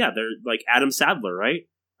thinking? Yeah, they're like Adam Sadler, right?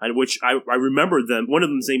 Which I remember them. One of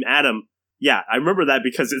them's named Adam. Yeah, I remember that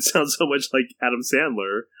because it sounds so much like Adam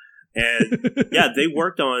Sandler. And yeah, they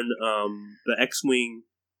worked on the X-Wing,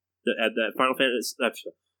 the Final Fantasy,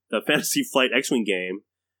 the Fantasy Flight X-Wing game,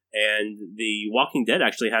 and the Walking Dead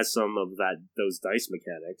actually has some of those dice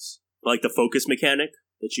mechanics, like the focus mechanic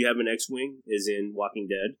that you have in X-Wing is in Walking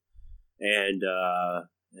Dead, and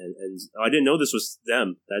I didn't know this was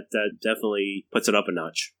them. That definitely puts it up a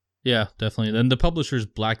notch. Yeah, definitely. Then the publisher's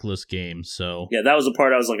Blacklist Games, so yeah, that was the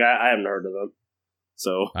part I was like, I haven't heard of them,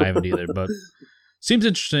 so I haven't either, but seems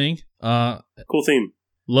interesting. Cool theme.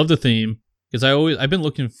 Love the theme because I've been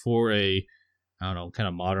looking for a, I don't know, kind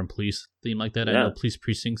of modern police theme like that. Yeah. I know Police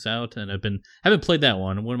Precinct's out, and haven't played that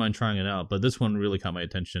one. I wouldn't mind trying it out, but this one really caught my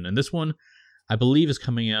attention. And this one, I believe, is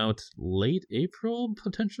coming out late April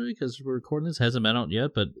potentially because we're recording this. It hasn't been out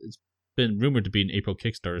yet, but it's been rumored to be an April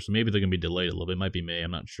Kickstarter, so maybe they're gonna be delayed a little bit. It might be May.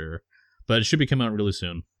 I'm not sure, but it should be coming out really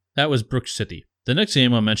soon. That was Brook City. The next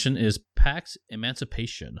game I'll mention is PAX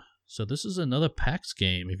Emancipation. So this is another PAX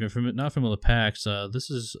game. If you're not familiar with PAX, this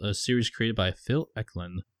is a series created by Phil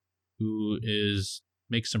Eklund, who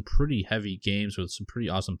makes some pretty heavy games with some pretty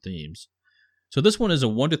awesome themes. So this one is a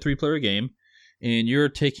 1 to 3 player game, and you're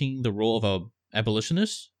taking the role of a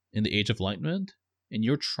abolitionist in the Age of Enlightenment, and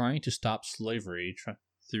you're trying to stop slavery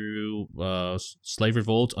through slave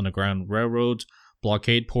revolts, underground railroads,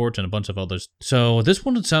 blockade ports, and a bunch of others. So this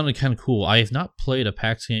one sounded kind of cool. I have not played a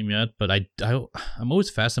PAX game yet, but I'm always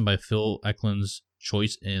fascinated by Phil Eklund's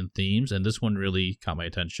choice in themes, and this one really caught my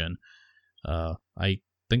attention. I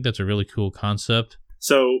think that's a really cool concept.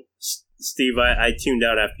 So, Steve, I tuned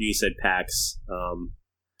out after you said PAX.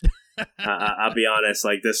 I'll be honest,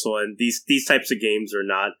 like this one, these types of games are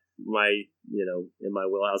not in my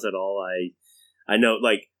wheelhouse at all. I know,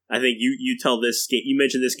 like, I think you tell this game, you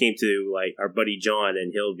mentioned this game to like our buddy John,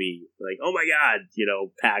 and he'll be like, "Oh my god,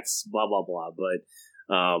 PAX, blah blah blah." But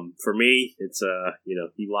for me, it's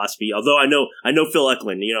he lost me. Although I know Phil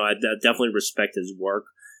Eklund, I definitely respect his work,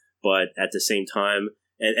 but at the same time,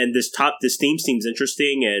 and this theme seems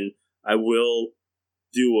interesting, and I will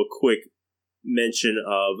do a quick mention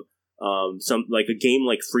of some like a game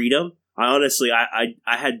like Freedom. I honestly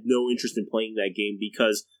had no interest in playing that game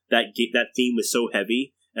because that theme was so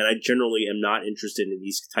heavy. And I generally am not interested in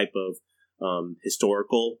these type of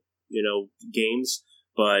historical, games.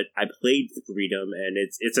 But I played Freedom, and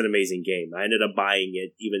it's an amazing game. I ended up buying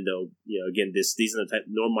it, even though again these are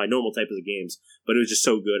my normal type of games. But it was just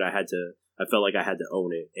so good, I felt like I had to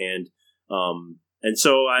own it, and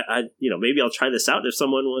so I maybe I'll try this out if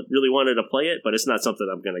someone really wanted to play it. But it's not something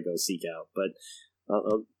I'm going to go seek out. But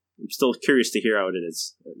I'm still curious to hear how it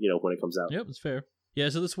is, when it comes out. Yep, it's fair. Yeah,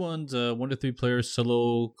 so this one's 1 to 3 players,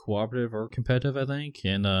 solo, cooperative, or competitive, I think.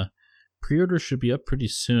 And pre-order should be up pretty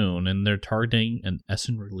soon, and they're targeting an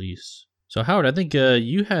Essen release. So, Howard, I think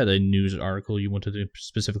you had a news article you wanted to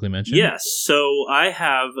specifically mention. Yes, so I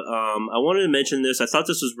have. I wanted to mention this. I thought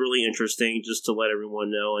this was really interesting, just to let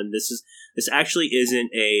everyone know. And this actually isn't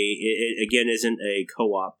isn't a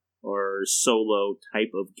co-op or solo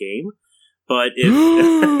type of game, but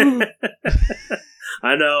if.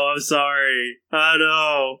 I know. I'm sorry. I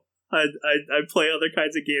know. I play other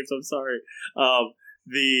kinds of games. I'm sorry.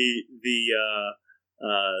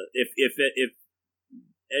 If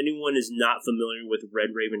anyone is not familiar with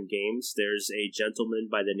Red Raven Games, there's a gentleman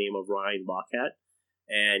by the name of Ryan Lockhart,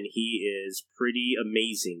 and he is pretty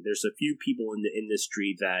amazing. There's a few people in the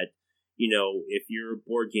industry that, if you're a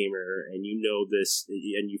board gamer and you know this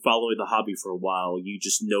and you follow the hobby for a while, you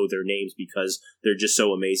just know their names because they're just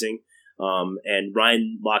so amazing. And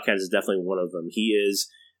Ryan Lockhart is definitely one of them. He is,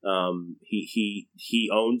 he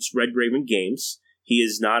owns Red Raven Games. He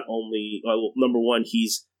is not only, number one,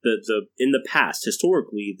 he's in the past,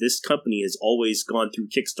 historically, this company has always gone through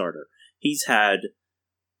Kickstarter. He's had,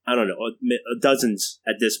 I don't know, dozens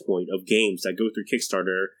at this point of games that go through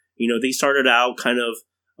Kickstarter. They started out kind of,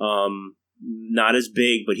 not as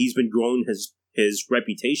big, but he's been growing his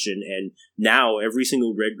reputation. And now every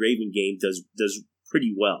single Red Raven game does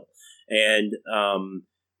pretty well. And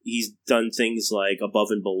he's done things like Above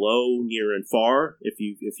and Below, Near and Far. If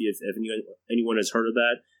anyone has heard of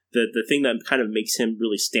that, the thing that kind of makes him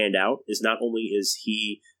really stand out is not only is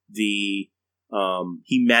he he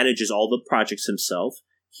manages all the projects himself,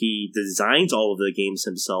 he designs all of the games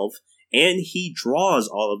himself, and he draws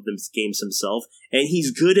all of the games himself, and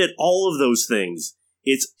he's good at all of those things.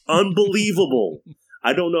 It's unbelievable.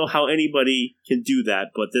 I don't know how anybody can do that,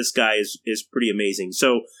 but this guy is pretty amazing.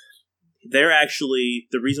 So they're actually,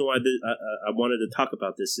 the reason why I wanted to talk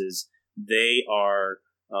about this is they are,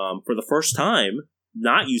 for the first time,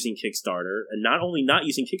 not using Kickstarter, and not only not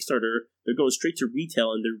using Kickstarter, they're going straight to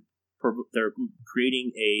retail, and they're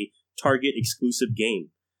creating a Target exclusive game.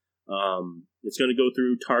 It's going to go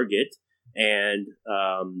through Target, and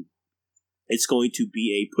it's going to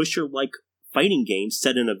be a pusher-like fighting game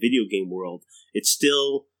set in a video game world. It's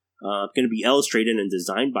still going to be illustrated and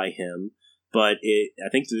designed by him, but I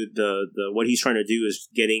think the what he's trying to do is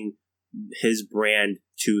getting his brand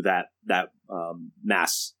to that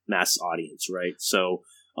mass audience, right? So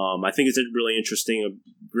I think it's really interesting. I'm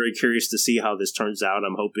very curious to see how this turns out.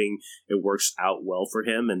 I'm hoping it works out well for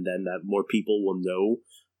him, and then that more people will know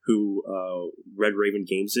who Red Raven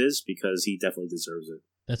Games is, because he definitely deserves it.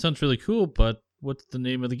 That sounds really cool, but what's the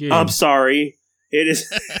name of the game? I'm sorry. It is...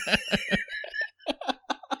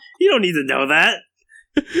 You don't need to know that.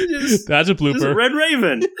 That's a blooper. This is Red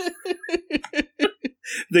Raven.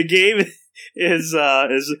 The game is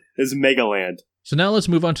Megaland. So now let's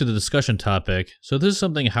move on to the discussion topic. So this is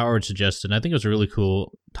something Howard suggested, and I think it was a really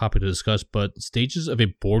cool topic to discuss, but stages of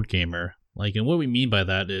a board gamer. And what we mean by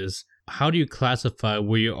that is, how do you classify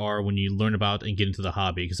where you are when you learn about and get into the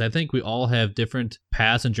hobby? Because I think we all have different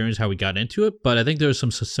paths and journeys how we got into it, but I think there's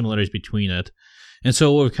some similarities between it. And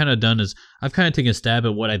so what we've kind of done is, I've kind of taken a stab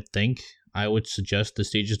at what I think I would suggest the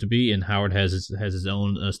stages to be, and Howard has his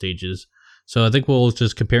own stages. So I think we'll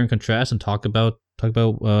just compare and contrast and talk about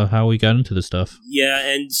how we got into this stuff. Yeah,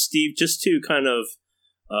 and Steve, just to kind of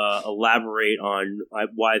elaborate on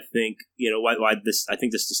why I think why this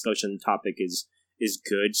discussion topic is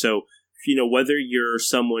good. So whether you're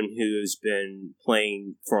someone who's been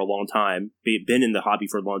playing for a long time, been in the hobby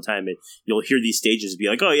for a long time, and you'll hear these stages and be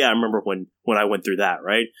like, oh yeah, I remember when I went through that,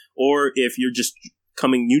 right? Or if you're just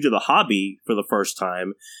coming new to the hobby for the first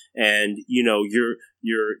time, and you're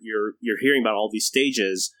hearing about all these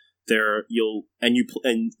stages, this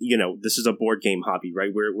is a board game hobby,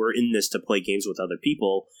 right? We're in this to play games with other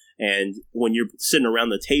people, and when you're sitting around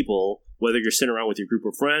the table, whether you're sitting around with your group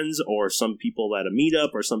of friends or some people at a meetup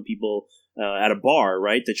or some people at a bar,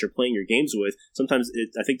 right, that you're playing your games with, sometimes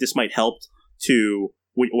I think this might help to,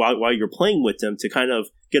 while you're playing with them, to kind of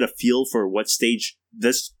get a feel for what stage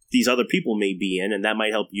these other people may be in, and that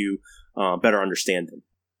might help you better understand them.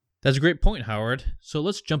 That's a great point, Howard. So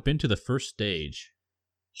let's jump into the first stage.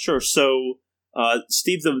 Sure. So,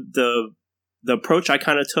 Steve, the approach I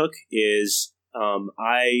kind of took is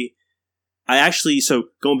I actually, so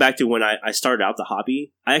going back to when I started out the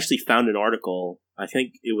hobby, I actually found an article, I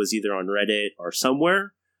think it was either on Reddit or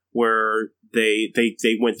somewhere, where they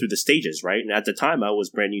went through the stages, right? And at the time, I was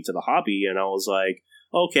brand new to the hobby, and I was like,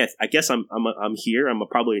 okay, I guess I'm here. I'm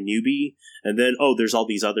probably a newbie, and then there's all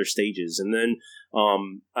these other stages, and then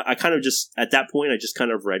I kind of just, at that point, I just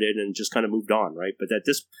kind of read it and just kind of moved on, right? But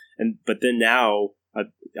then now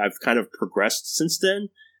I've kind of progressed since then.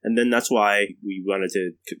 And then that's why we wanted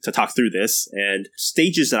to talk through this. And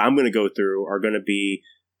stages that I'm going to go through are going to be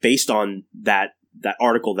based on that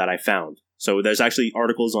article that I found. So there's actually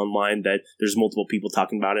articles online that there's multiple people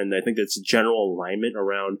talking about it, and I think that's a general alignment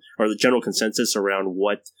around, or the general consensus around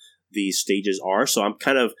what these stages are. So I'm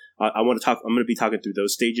kind of I'm going to be talking through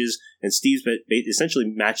those stages, and Steve's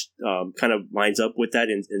essentially matched kind of lines up with that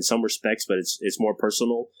in some respects, but it's more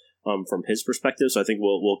personal. From his perspective, so I think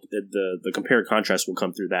the compare and contrast will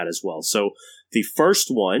come through that as well. So the first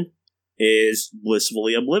one is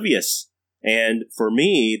Blissfully Oblivious, and for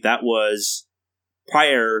me that was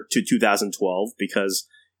prior to 2012 because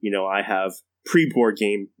I have pre-board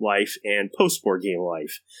game life and post-board game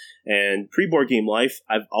life. And pre-board game life,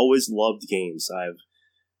 I've always loved games. I've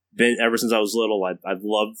been ever since I was little. I've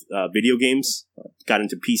loved video games. Got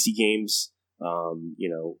into PC games,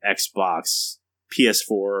 Xbox,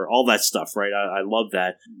 PS4, all that stuff, right? I love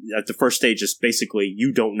that. At the first stage, is basically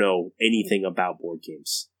you don't know anything about board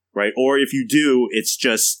games, right? Or if you do, it's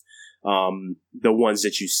just the ones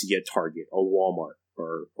that you see at Target or Walmart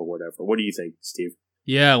or whatever. What do you think, Steve?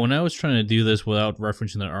 Yeah, when I was trying to do this without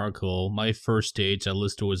referencing the article, my first stage I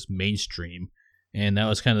listed was mainstream. And that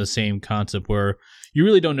was kind of the same concept where you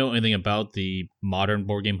really don't know anything about the modern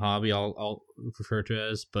board game hobby, I'll refer to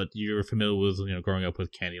it as, but you're familiar with, growing up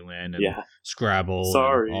with Candyland and Scrabble,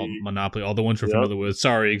 and Monopoly, all the ones we're familiar with.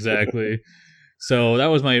 Sorry, exactly. So that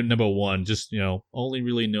was my number one, just, only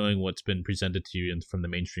really knowing what's been presented to you from the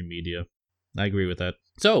mainstream media. I agree with that.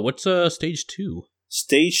 So what's stage 2?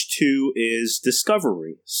 Stage 2 is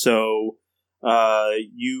discovery. So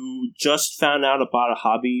you just found out about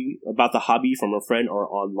the hobby from a friend or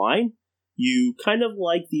online. you kind of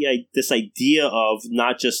like this idea of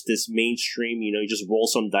not just this mainstream, you just roll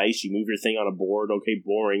some dice, you move your thing on a board, okay,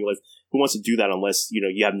 boring. Like, who wants to do that unless,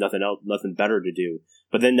 you have nothing else, nothing better to do.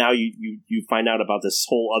 But then now you find out about this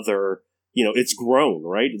whole other, it's grown,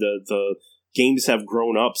 right? The games have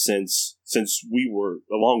grown up since we were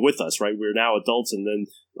along with us, right? We're now adults, and then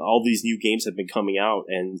all these new games have been coming out,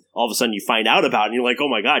 and all of a sudden you find out about it, and you're like, oh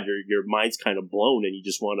my god, your mind's kind of blown, and you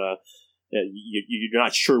just want to, you're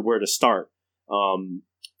not sure where to start.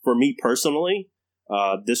 For me personally,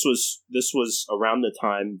 this was around the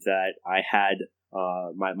time that I had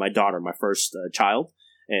my daughter, my first child,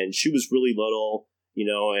 and she was really little,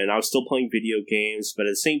 and I was still playing video games, but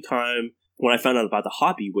at the same time, when I found out about the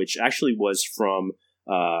hobby, which actually was from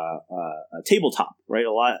a tabletop, right?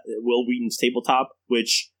 Will Wheaton's tabletop,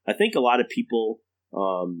 which I think a lot of people,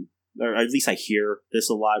 or at least I hear this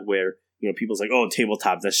a lot, where people's like, oh,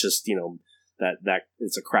 tabletop, that's just that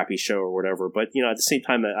it's a crappy show or whatever. But at the same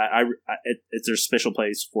time, there's a special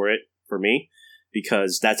place for it for me,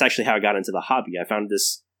 because that's actually how I got into the hobby. I found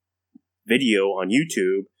this video on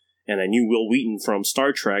YouTube, and I knew Will Wheaton from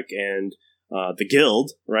Star Trek and the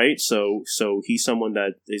Guild, right? So he's someone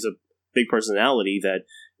that is a big personality that,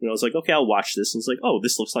 I was like, okay, I'll watch this. And it's like, oh,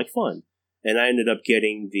 this looks like fun. And I ended up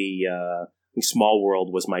getting the Small World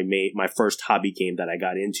was my first hobby game that I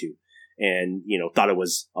got into, and thought it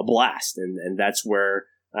was a blast. And that's where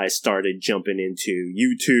I started jumping into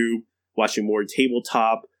YouTube, watching more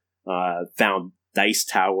tabletop, found Dice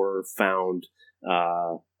Tower, found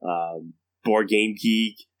Board Game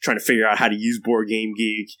Geek, trying to figure out how to use Board Game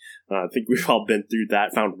Geek. I think we've all been through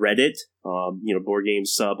that. Found Reddit, Board Game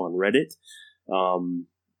Sub on Reddit.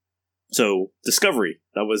 So Discovery,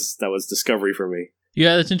 that was Discovery for me.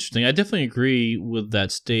 Yeah, that's interesting. I definitely agree with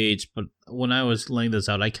that stage, but when I was laying this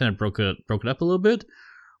out, I kind of broke it up a little bit,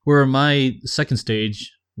 where my second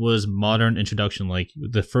stage was modern introduction, like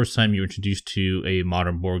the first time you were introduced to a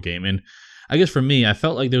modern board game. And I guess for me, I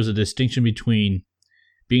felt like there was a distinction between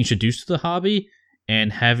being introduced to the hobby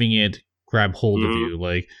and having it grab hold of you.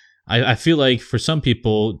 Like, I feel like for some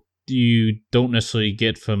people, you don't necessarily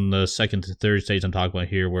get from the second to third stage I'm talking about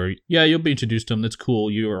here, where, yeah, you'll be introduced to them, that's cool,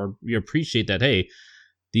 you appreciate that, hey,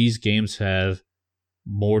 these games have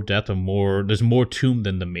more depth and there's more to them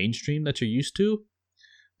than the mainstream that you're used to.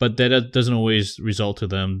 But that doesn't always result to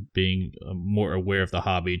them being more aware of the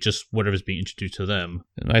hobby, just whatever's being introduced to them.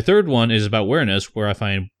 And my third one is about awareness, where I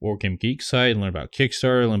find Board Game Geek site and learn about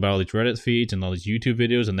Kickstarter, learn about all these Reddit feeds and all these YouTube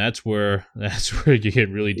videos, and that's where you get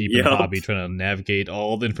really deep in the hobby, trying to navigate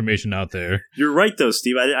all the information out there. You're right, though,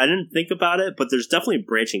 Steve. I didn't think about it, but there's definitely a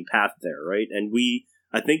branching path there, right? And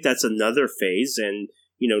I think that's another phase, and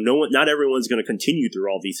not everyone's going to continue through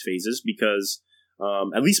all these phases, because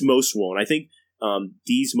at least most won't. I think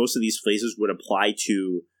most of these phases would apply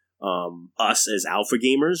to us as alpha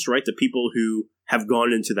gamers, right? The people who have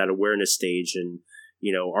gone into that awareness stage and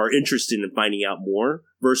are interested in finding out more,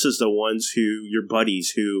 versus the ones who your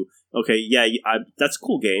buddies who, okay, yeah, that's a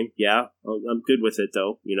cool game, yeah, I'm good with it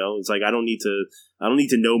though. It's like I don't need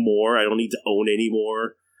to know more. I don't need to own any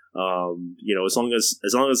more. As long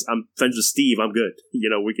as I'm friends with Steve, I'm good.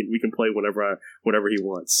 We can play whatever he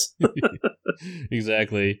wants.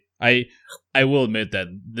 Exactly. I will admit that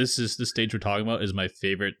the stage we're talking about is my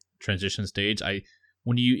favorite transition stage.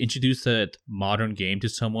 When you introduce that modern game to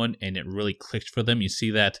someone and it really clicks for them, you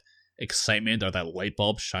see that excitement or that light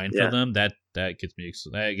bulb shine for them. That gets me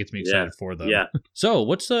excited for them. Yeah. So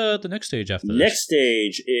what's the next stage after this? Next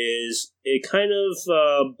stage is, it kind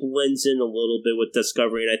of blends in a little bit with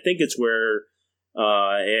Discovery, and I think it's where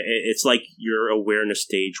it's like your awareness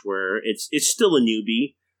stage, where it's still a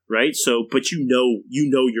newbie, right? So, but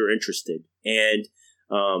you're interested, and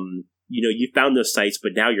you found those sites,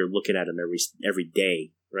 but now you're looking at them every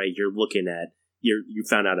day, right? You're looking at you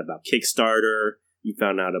found out about Kickstarter. You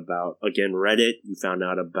found out about, again, Reddit. You found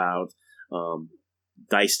out about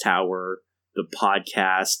Dice Tower, the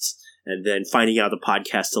podcasts, and then finding out the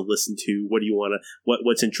podcast to listen to. What do you want to?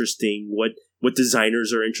 What's interesting? What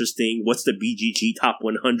designers are interesting? What's the BGG top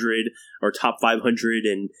 100 or top 500,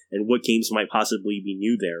 and what games might possibly be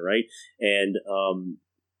new there, right? And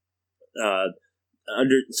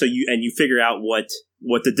you figure out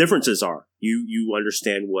what the differences are. You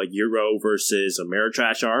understand what Euro versus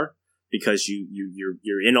Ameritrash are, because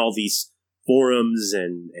you're in all these forums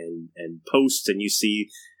and posts, and you see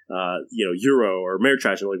Euro or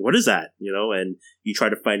Ameritrash, and you're like, what is that? And you try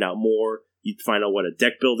to find out more. You find out what a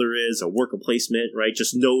deck builder is, a worker placement, right?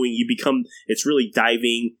 Just knowing, it's really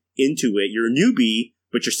diving into it. You're a newbie,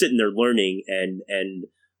 but you're sitting there learning and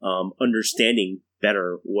understanding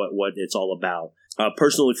better what it's all about.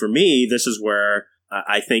 Personally, for me, this is where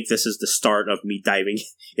I think this is the start of me diving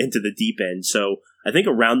into the deep end. So I think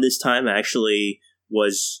around this time actually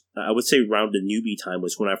was, I would say around the newbie time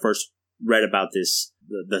was when I first read about this,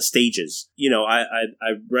 the stages.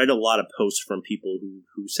 I read a lot of posts from people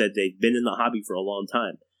who said they'd been in the hobby for a long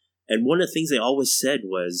time. And one of the things they always said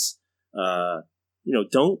was,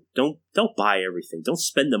 don't buy everything. Don't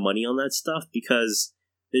spend the money on that stuff because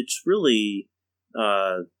it's really,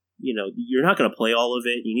 you're not going to play all of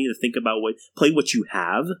it. You need to think about play what you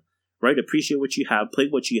have, right? Appreciate what you have, play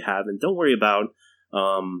what you have, and don't worry about,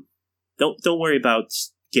 don't worry about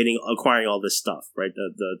acquiring all this stuff, right?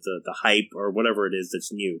 The hype or whatever it is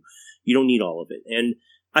that's new. You don't need all of it. And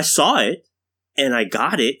I saw it and I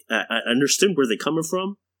got it. I understood where they're coming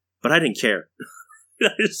from, but I didn't care.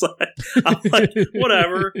 I'm like,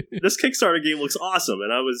 whatever. This Kickstarter game looks awesome.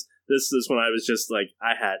 And this is when I was just like,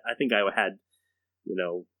 I think I had,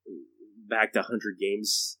 backed 100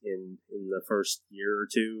 games in the first year or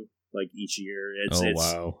two, like each year.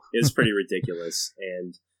 Wow. It's pretty ridiculous.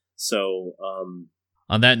 And so,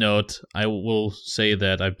 on that note, I will say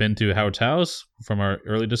that I've been to Howard's house from our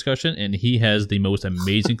early discussion, and he has the most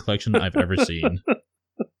amazing collection I've ever seen.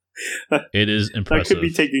 It is impressive. That could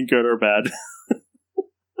be taken good or bad.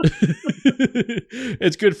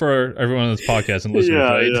 It's good for everyone on this podcast and listeners,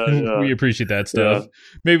 right? Yeah. We appreciate that stuff. Yeah.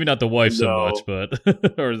 Maybe not the wife so much, but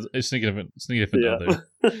or a significant other.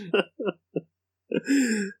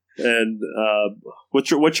 And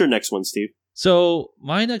what's your next one, Steve? So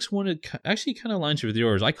my next one actually kind of aligns with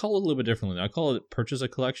yours. I call it a little bit differently. I call it purchase a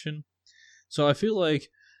collection. So I feel like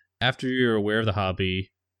after you're aware of the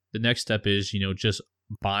hobby, the next step is just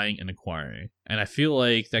buying and acquiring. And I feel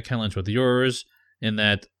like that kind of aligns with yours in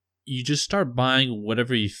that you just start buying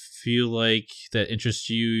whatever you feel like that interests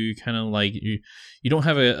you. You kind of like you don't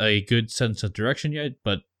have a good sense of direction yet,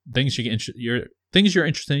 but things you're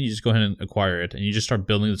interested in, you just go ahead and acquire it, and you just start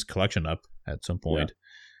building this collection up at some point.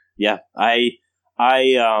 Yeah, I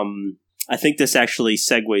think this actually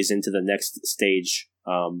segues into the next stage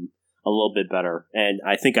a little bit better, and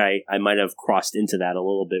I think I might have crossed into that a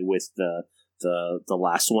little bit with the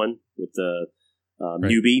last one with the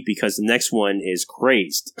newbie, because the next one is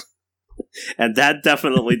crazed, and that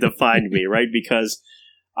definitely defined me, right? Because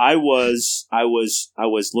I was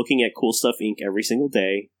looking at Cool Stuff Inc. every single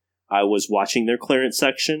day. I was watching their clearance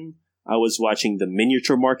section. I was watching the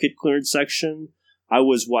miniature market clearance section. I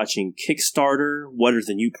was watching Kickstarter. What are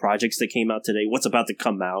the new projects that came out today? What's about to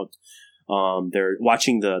come out? They're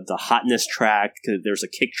watching the hotness track. There's a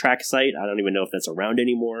Kick Track site. I don't even know if that's around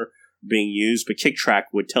anymore being used, but Kick Track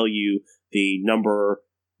would tell you the number,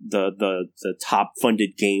 the top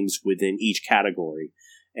funded games within each category.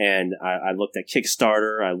 And I looked at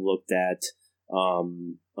Kickstarter. I looked at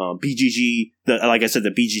BGG, like I said, the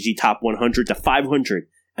BGG top 100 to 500.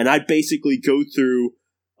 And I'd basically go through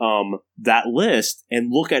that list and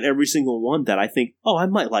look at every single one that I think, oh, I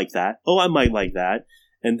might like that. Oh, I might like that.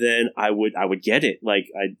 And then I would get it. Like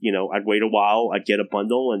I'd wait a while, I'd get a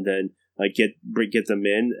bundle, and then I'd get them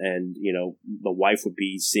in, and the wife would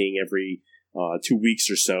be seeing every 2 weeks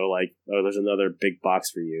or so, like, oh, there's another big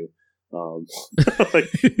box for you. Like,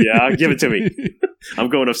 yeah, give it to me. I'm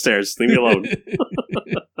going upstairs. Leave me alone.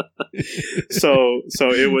 So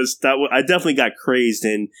it was that. I definitely got crazed,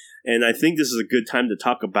 and I think this is a good time to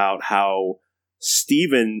talk about how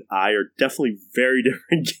Steve and I are definitely very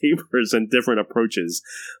different gamers and different approaches.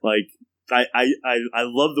 Like I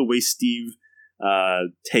love the way Steve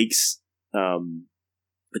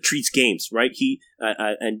treats games, right?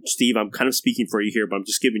 And Steve, I'm kind of speaking for you here, but I'm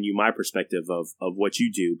just giving you my perspective of what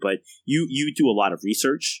you do. But you do a lot of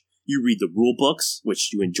research. You read the rule books,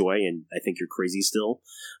 which you enjoy, and I think you're crazy still.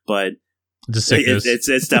 But it's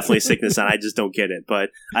definitely a sickness, and I just don't get it.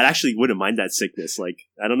 But I actually wouldn't mind that sickness. Like,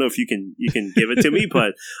 I don't know if you can give it to me,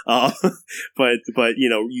 but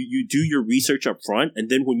you do your research up front, and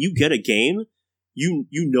then when you get a game, you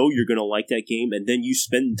know you're gonna like that game, and then you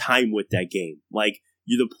spend time with that game. Like,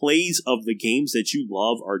 the plays of the games that you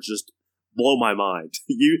love are just blow my mind.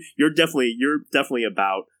 You're definitely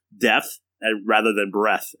about depth and rather than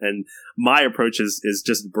breadth. And my approach is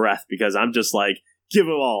just breadth, because I'm just like, give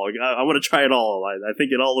them all. I want to try it all. I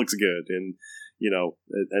think it all looks good, and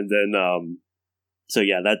and then so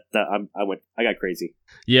yeah, I got crazy.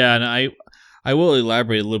 Yeah, and I will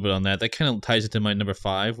elaborate a little bit on that. That kind of ties it to my number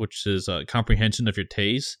 5, which is comprehension of your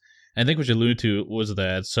taste. I think what you alluded to was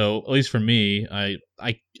that. So at least for me, I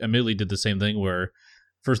immediately did the same thing where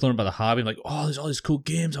first learned about the hobby, like, oh, there's all these cool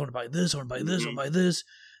games. I want to buy this. I want to buy this. I want to buy this.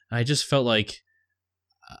 And I just felt like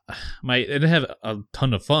I didn't have a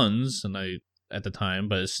ton of funds, and at the time,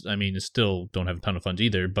 but I still don't have a ton of funds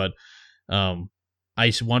either. But I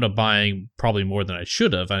I wound up buying probably more than I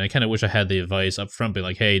should have, and I kind of wish I had the advice up front, be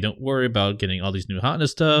like, hey, don't worry about getting all these new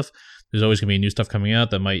hotness stuff. There's always going to be new stuff coming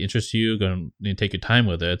out that might interest you. Go and take your time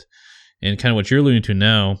with it. And kind of what you're alluding to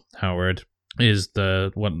now, Howard, is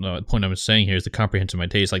the point I was saying here is the comprehension of my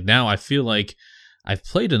taste. Like now I feel like I've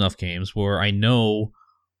played enough games where I know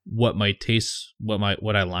what my tastes, what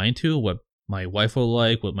I align to, what my wife will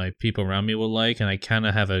like, what my people around me will like, and I kind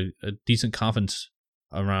of have a decent confidence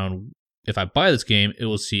around if I buy this game, it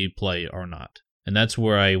will see play or not. And that's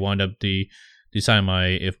where I wound up deciding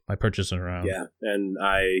my purchase around. Yeah, and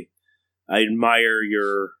I admire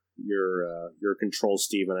your control,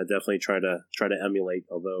 Steve, and I definitely try to emulate,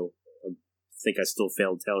 although I think I still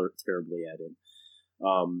failed terribly at it.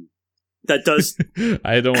 That does.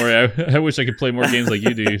 I don't worry. I wish I could play more games like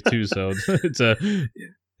you do too. So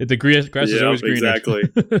the grass is always greener. Exactly.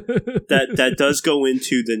 that does go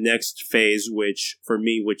into the next phase, which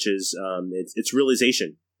is it's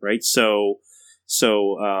realization, right? So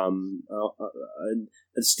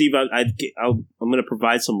Steve, I'm going to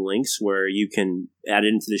provide some links where you can add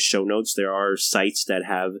into the show notes. There are sites that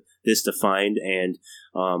have this defined, and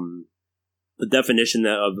the definition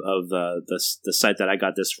of the site that I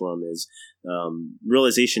got this from is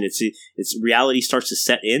realization. It's reality starts to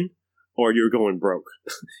set in, or you're going broke.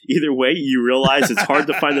 Either way, you realize it's hard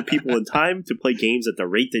to find the people in time to play games at the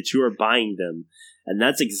rate that you are buying them, and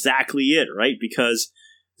that's exactly it, right? Because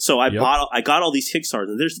I got all these Kickstarters,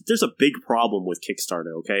 and there's a big problem with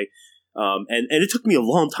Kickstarter, okay? And it took me a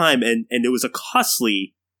long time, and it was a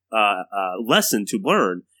costly lesson to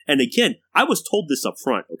learn. And again, I was told this up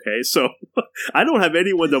front, okay? So I don't have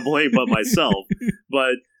anyone to blame but myself.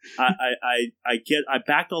 But I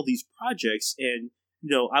backed all these projects, and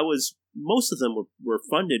most of them were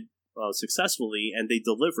funded successfully, and they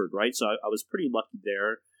delivered, right? So I was pretty lucky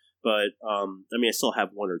there. But I still have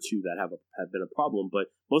one or two that have been a problem, but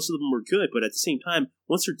most of them were good. But at the same time,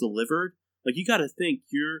 once they're delivered, like you got to think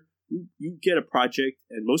you get a project,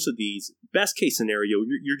 and most of these, best case scenario,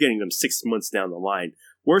 you're getting them 6 months down the line.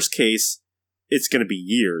 Worst case, it's going to be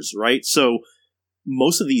years, right? So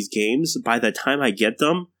most of these games, by the time I get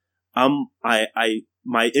them,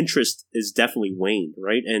 my interest is definitely waned,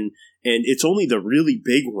 right? And it's only the really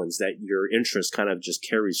big ones that your interest kind of just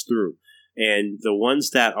carries through. And the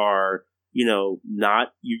ones that are,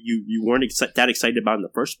 not, you weren't that excited about in the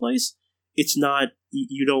first place, it's not,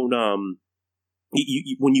 you don't,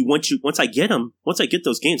 once I get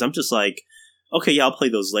those games, I'm just like, okay, yeah, I'll play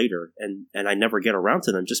those later. And I never get around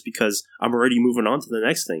to them just because I'm already moving on to the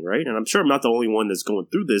next thing, right? And I'm sure I'm not the only one that's going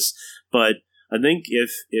through this, but I think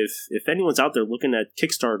if anyone's out there looking at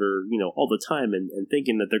Kickstarter, all the time and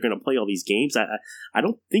thinking that they're going to play all these games, I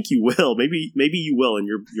don't think you will. Maybe you will, and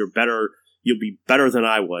you're better. You'll be better than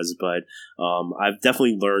I was, but I've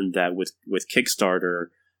definitely learned that with Kickstarter,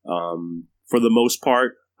 for the most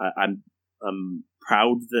part, I'm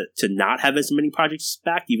proud to not have as many projects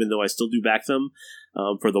backed, even though I still do back them.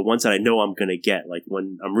 For the ones that I know I'm going to get, like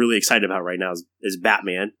one I'm really excited about right now is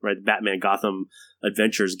Batman, right? The Batman Gotham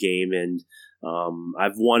Adventures game, and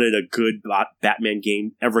I've wanted a good Batman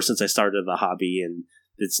game ever since I started the hobby, and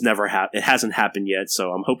it's never it hasn't happened yet.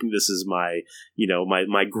 So I'm hoping this is my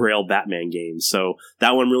Grail Batman game. So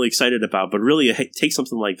that one I'm really excited about. But really, it takes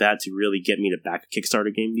something like that to really get me to back a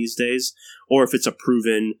Kickstarter game these days. Or if it's a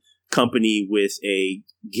proven company with a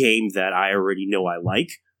game that I already know I like,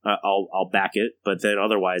 I'll back it. But then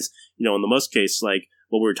otherwise, in the most case, like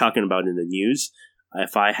what we were talking about in the news,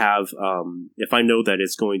 if I know that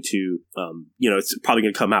it's going to, it's probably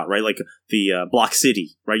going to come out, right? Like the Block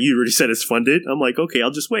City, right? You already said it's funded. I'm like, okay, I'll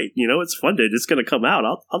just wait. It's funded. It's going to come out.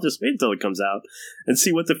 I'll just wait until it comes out and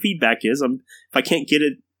see what the feedback is. If I can't get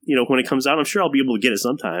it, when it comes out, I'm sure I'll be able to get it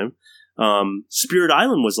sometime. Spirit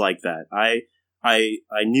Island was like that. I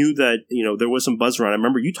knew that, there was some buzz around. I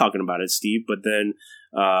remember you talking about it, Steve, but then,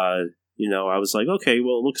 I was like, okay,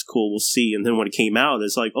 well, it looks cool. We'll see. And then when it came out,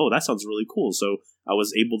 it's like, oh, that sounds really cool. So I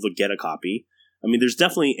was able to get a copy. I mean, there's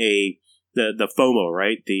definitely the FOMO,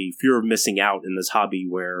 right? The fear of missing out in this hobby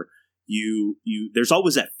where there's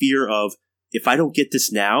always that fear of, if I don't get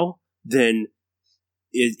this now, then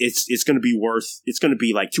it's going to be it's going to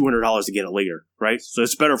be like $200 to get it later, right? So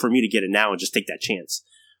it's better for me to get it now and just take that chance.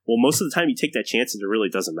 Well, most of the time you take that chance and it really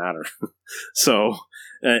doesn't matter. So,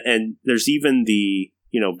 and there's even the,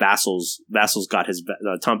 Vassal's got his,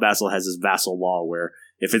 Tom Vasel has his Vassal law where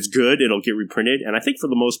if it's good, it'll get reprinted. And I think for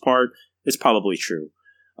the most part, it's probably true.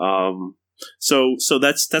 So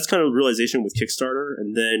that's kind of a realization with Kickstarter.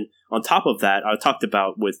 And then on top of that, I talked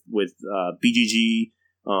about with BGG,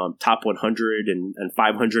 top 100 and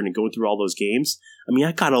 500 and going through all those games. I mean,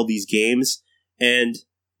 I got all these games, and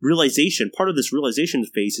realization, part of this realization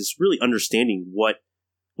phase is really understanding what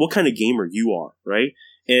kind of gamer you are, right?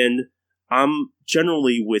 And I'm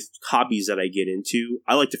generally, with hobbies that I get into,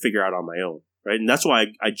 I like to figure out on my own, right? And that's why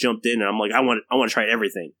I jumped in and I'm like, I want to try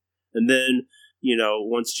everything. And then,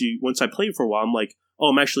 once I played for a while, I'm like,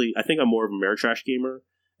 oh, I think I'm more of a Ameritrash gamer,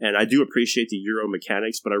 and I do appreciate the Euro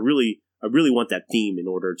mechanics, but I really want that theme in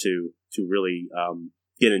order to really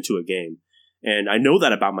get into a game. And I know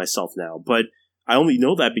that about myself now, but I only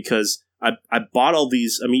know that because I bought all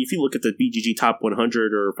these. I mean, if you look at the BGG top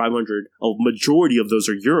 100 or 500, a majority of those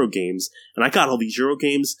are Euro games, and I got all these Euro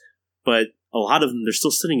games, but a lot of them, they're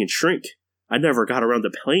still sitting in shrink. I never got around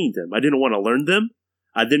to playing them. I didn't want to learn them.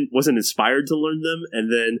 Wasn't inspired to learn them,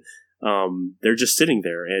 and then they're just sitting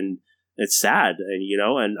there, and it's sad.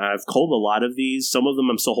 And I've culled a lot of these. Some of them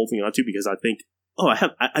I'm still holding on to because I think,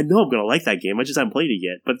 I know I'm gonna like that game. I just haven't played it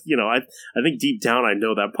yet. But I think deep down I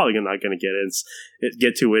know that I'm probably not gonna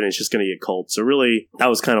get to it, and it's just gonna get culled. So really, that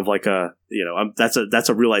was kind of like that's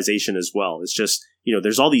a realization as well. It's just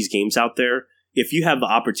there's all these games out there. If you have the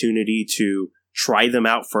opportunity to try them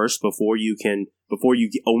out first before you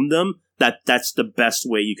own them, that's the best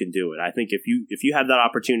way you can do it. I think if you have that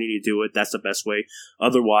opportunity to do it, that's the best way.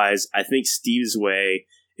 Otherwise, I think Steve's way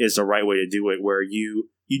is the right way to do it, where you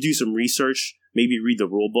do some research, maybe read the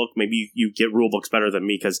rule book, maybe you get rule books better than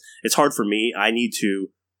me, because it's hard for me. I need to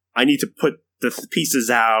put the pieces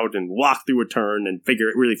out and walk through a turn and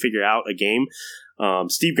really figure out a game.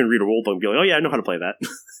 Steve can read a rule book and be like, oh yeah, I know how to play that.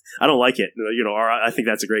 I don't like it, or I think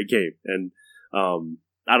that's a great game. And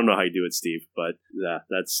I don't know how you do it, Steve, but yeah,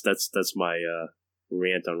 that's my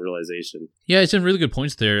rant on realization. Yeah, it's in really good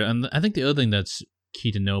points there. And I think the other thing that's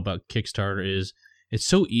key to know about Kickstarter is it's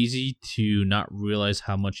so easy to not realize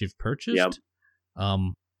how much you've purchased. Yep.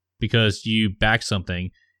 Because you back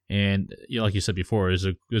something, and like you said before,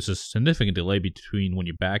 there's a significant delay between when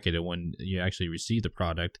you back it and when you actually receive the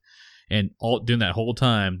product. And during that whole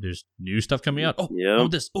time, there's new stuff coming out. Oh, yep. I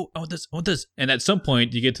want this. Oh, I want this. I want this. And at some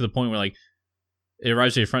point, you get to the point where like it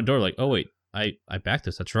arrives at your front door, like, oh wait, I backed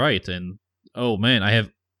this. That's right. And oh man, I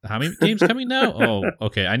have how many games coming now? Oh,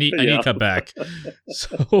 okay. I need to cut back.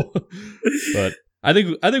 So, but I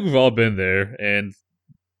think we've all been there, and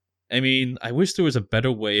I mean, I wish there was a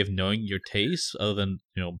better way of knowing your tastes other than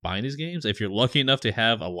buying these games. If you're lucky enough to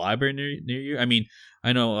have a library near you, I mean,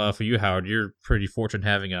 I know for you, Howard, you're pretty fortunate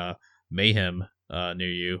having a Mayhem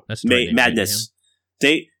near you. That's Madness.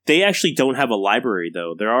 They actually don't have a library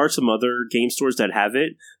though. There are some other game stores that have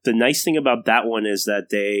it. The nice thing about that one is that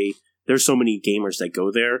there's so many gamers that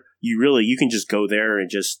go there. You can just go there and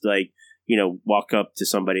just walk up to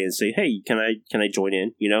somebody and say, hey, can I join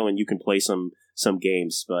in? And you can play some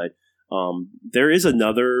games. But there is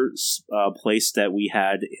another place that we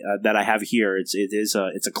had that I have here. It's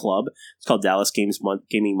a club. It's called Dallas Gaming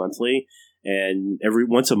Monthly. And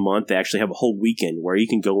once a month, they actually have a whole weekend where you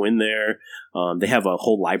can go in there. They have a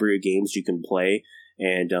whole library of games you can play,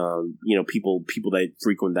 and people that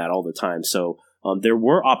frequent that all the time. So there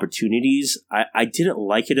were opportunities. I didn't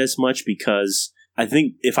like it as much because I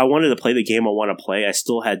think if I wanted to play the game I want to play, I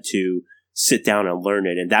still had to sit down and learn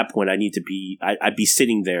it. And at that point, I'd be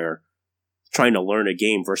sitting there trying to learn a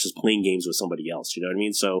game versus playing games with somebody else. You know what I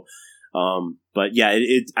mean? So, but yeah,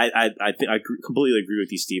 I think I completely agree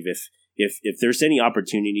with you, Steve. If there's any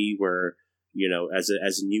opportunity where as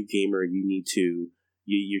a new gamer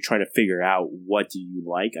you're trying to figure out what do you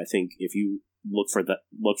like, I think if you look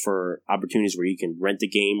for opportunities where you can rent a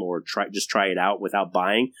game or try it out without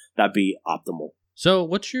buying, that'd be optimal. So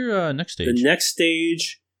what's your next stage? The next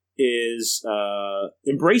stage is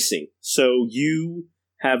embracing. So you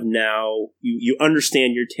have now you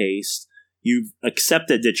understand your taste. You've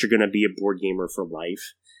accepted that you're going to be a board gamer for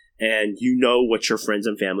life. And you know what your friends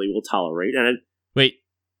and family will tolerate. And wait,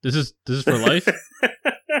 this is for life?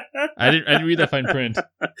 I didn't read that fine print.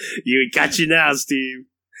 You got you now, Steve.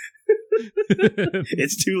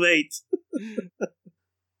 It's too late.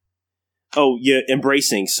 Oh, yeah,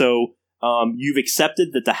 embracing. So, you've accepted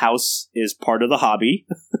that the house is part of the hobby.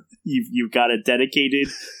 You've got a dedicated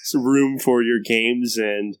room for your games,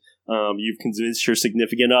 and you've convinced your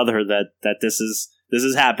significant other that this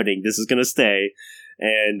is happening. This is going to stay.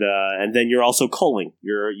 And then you're also culling.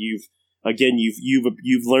 You've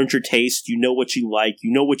learned your taste. You know what you like.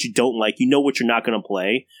 You know what you don't like. You know what you're not going to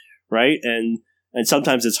play, right? And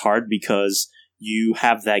sometimes it's hard because you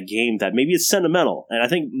have that game that maybe it's sentimental. And I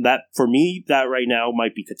think that for me, that right now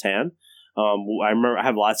might be Catan. I remember I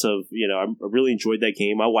have lots of I really enjoyed that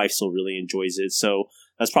game. My wife still really enjoys it. So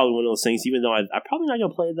that's probably one of those things. Even though I'm probably not going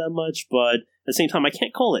to play it that much, but at the same time, I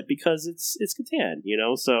can't cull it because it's Catan.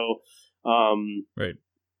 So. Right.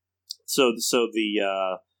 So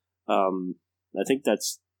the I think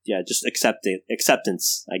that's just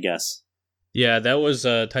acceptance, I guess. Yeah, that was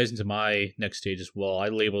ties into my next stage as well. I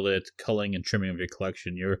labeled it culling and trimming of your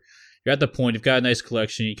collection. You're at the point, you've got a nice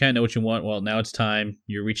collection, you kind of know what you want. Well, now it's time.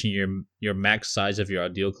 You're reaching your max size of your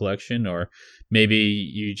ideal collection, or maybe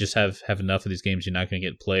you just have enough of these games you're not going to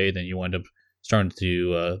get played, and you wind up starting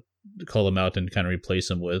to cull them out and kind of replace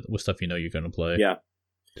them with stuff you know you're going to play. Yeah.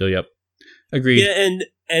 So, yep. Agreed. Yeah,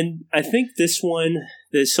 and I think this one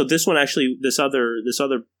actually, this other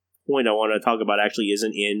point I want to talk about actually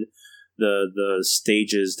isn't in the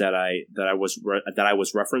stages that I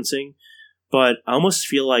was referencing, but I almost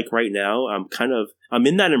feel like right now I'm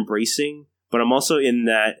in that embracing, but I'm also in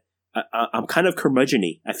that I'm kind of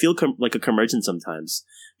curmudgeon-y. I feel like a curmudgeon sometimes,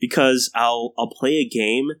 because I'll play a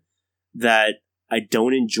game that I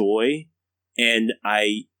don't enjoy, and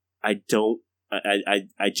I know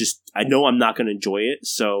I'm not going to enjoy it.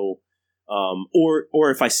 So,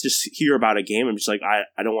 or if I just hear about a game, I'm just like, I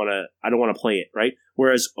don't want to play it. Right.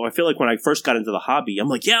 Whereas I feel like when I first got into the hobby, I'm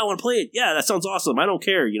like, yeah, I want to play it. Yeah, that sounds awesome. I don't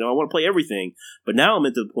care. I want to play everything. But now I'm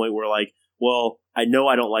at the point where, like, well, I know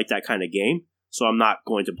I don't like that kind of game, so I'm not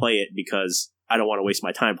going to play it because I don't want to waste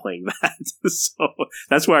my time playing that. So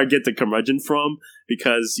that's where I get the curmudgeon from,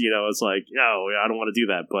 because, it's like, no, I don't want to do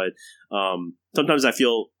that. But sometimes I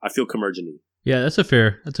feel curmudgeon-y. Yeah, that's a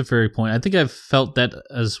fair point. I think I've felt that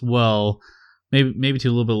as well, maybe to a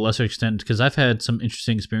little bit lesser extent, because I've had some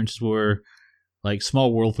interesting experiences where, like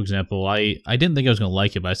Small World, for example, I didn't think I was going to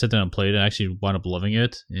like it, but I sat down and played it and I actually wound up loving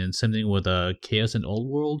it. And same thing with Chaos and Old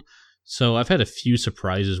World. So I've had a few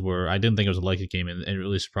surprises where I didn't think I was going to like a game, and it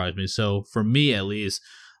really surprised me. So for me, at least,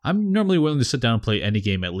 I'm normally willing to sit down and play any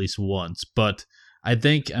game at least once, but I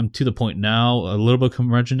think I'm to the point now, a little bit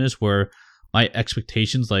curmudgeonous, where my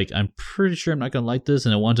expectations, like, I'm pretty sure I'm not going to like this,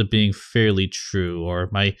 and it winds up being fairly true, or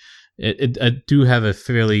I do have a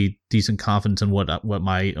fairly decent confidence in what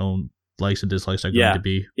my own likes and dislikes are going to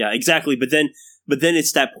be. Yeah, exactly. But then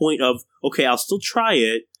it's that point of, okay, I'll still try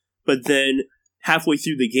it, but then halfway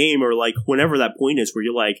through the game, or like whenever that point is where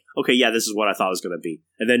you're like, okay, yeah, this is what I thought it was going to be,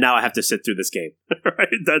 and then now I have to sit through this game. Right?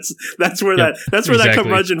 That's where that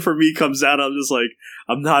curmudgeon for me comes out. I'm just like,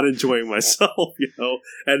 I'm not enjoying myself,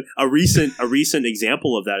 And a recent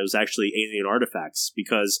example of that was actually Alien Artifacts,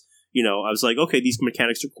 because I was like, okay, these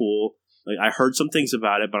mechanics are cool. Like, I heard some things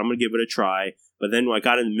about it, but I'm going to give it a try. But then when I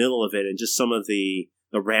got in the middle of it, and just some of the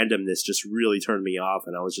randomness just really turned me off,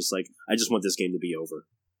 and I was just like, I just want this game to be over.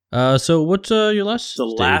 So what's your last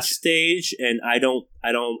stage? Last stage, and I don't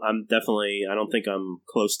think I'm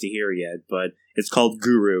close to here yet, but it's called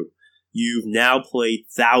Guru. You've now played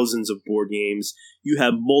thousands of board games. You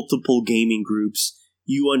have multiple gaming groups.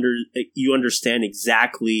 You understand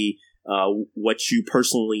exactly what you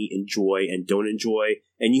personally enjoy and don't enjoy,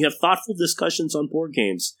 and you have thoughtful discussions on board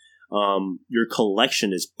games. Your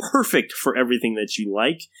collection is perfect for everything that you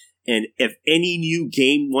like. And if any new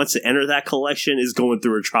game wants to enter that collection, is going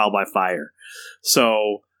through a trial by fire.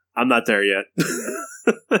 So I'm not there yet.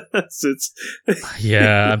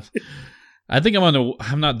 Yeah, I think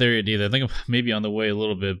I'm not there yet either. I think I'm maybe on the way a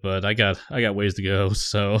little bit, but I got ways to go.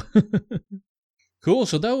 So cool.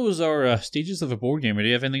 So that was our stages of a board game. Do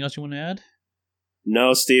you have anything else you want to add?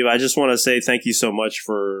 No, Steve. I just want to say thank you so much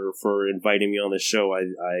for inviting me on this show.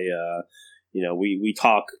 We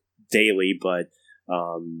talk daily, but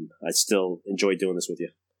I still enjoy doing this with you.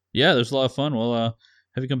 Yeah, there's a lot of fun. We'll have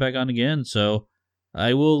you come back on again. So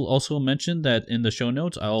I will also mention that in the show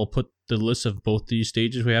notes, I'll put the list of both these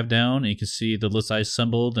stages we have down, and you can see the list I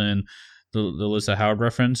assembled and the list that Howard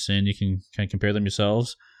referenced, and you can kind of compare them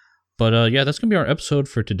yourselves. But yeah, that's going to be our episode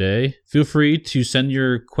for today. Feel free to send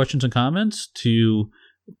your questions and comments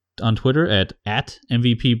on Twitter at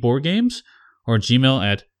MVPBoardGames, or Gmail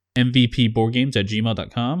at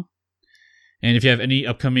mvpboardgames@gmail.com. And if you have any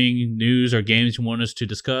upcoming news or games you want us to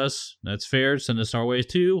discuss, that's fair. Send us our way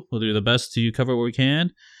too. We'll do the best to cover what we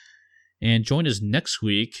can. And join us next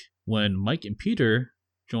week when Mike and Peter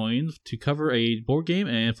join to cover a board game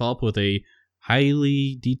and follow up with a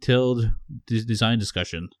highly detailed design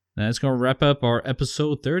discussion. And that's going to wrap up our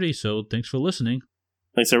episode 30. So thanks for listening.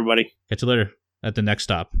 Thanks, everybody. Catch you later at the next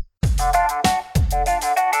stop.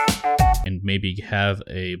 And maybe have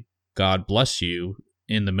a God bless you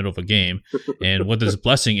in the middle of a game. And what this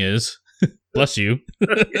blessing is, bless you.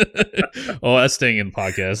 Oh, that's staying in the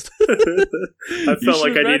podcast. I felt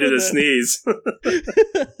like I needed a sneeze.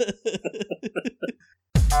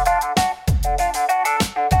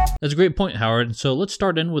 That's a great point, Howard. So let's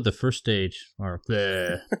start in with the first stage. Or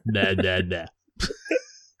I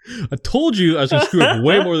told you I was going to screw up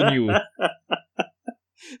way more than you.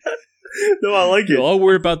 No, I like it. I'll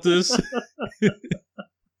worry about this.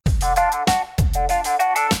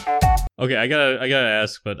 Okay, I gotta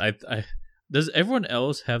ask, but I does everyone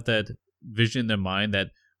else have that vision in their mind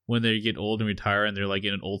that when they get old and retire and they're like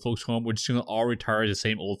in an old folks home, we're just gonna all retire at the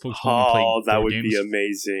same old folks home and play that board would games? be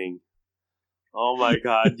amazing. Oh my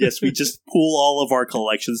god, yes, we just pool all of our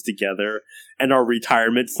collections together and our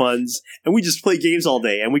retirement funds, and we just play games all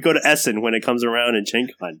day, and we go to Essen when it comes around in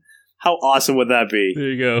ChenCon. How awesome would that be? There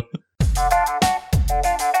you go.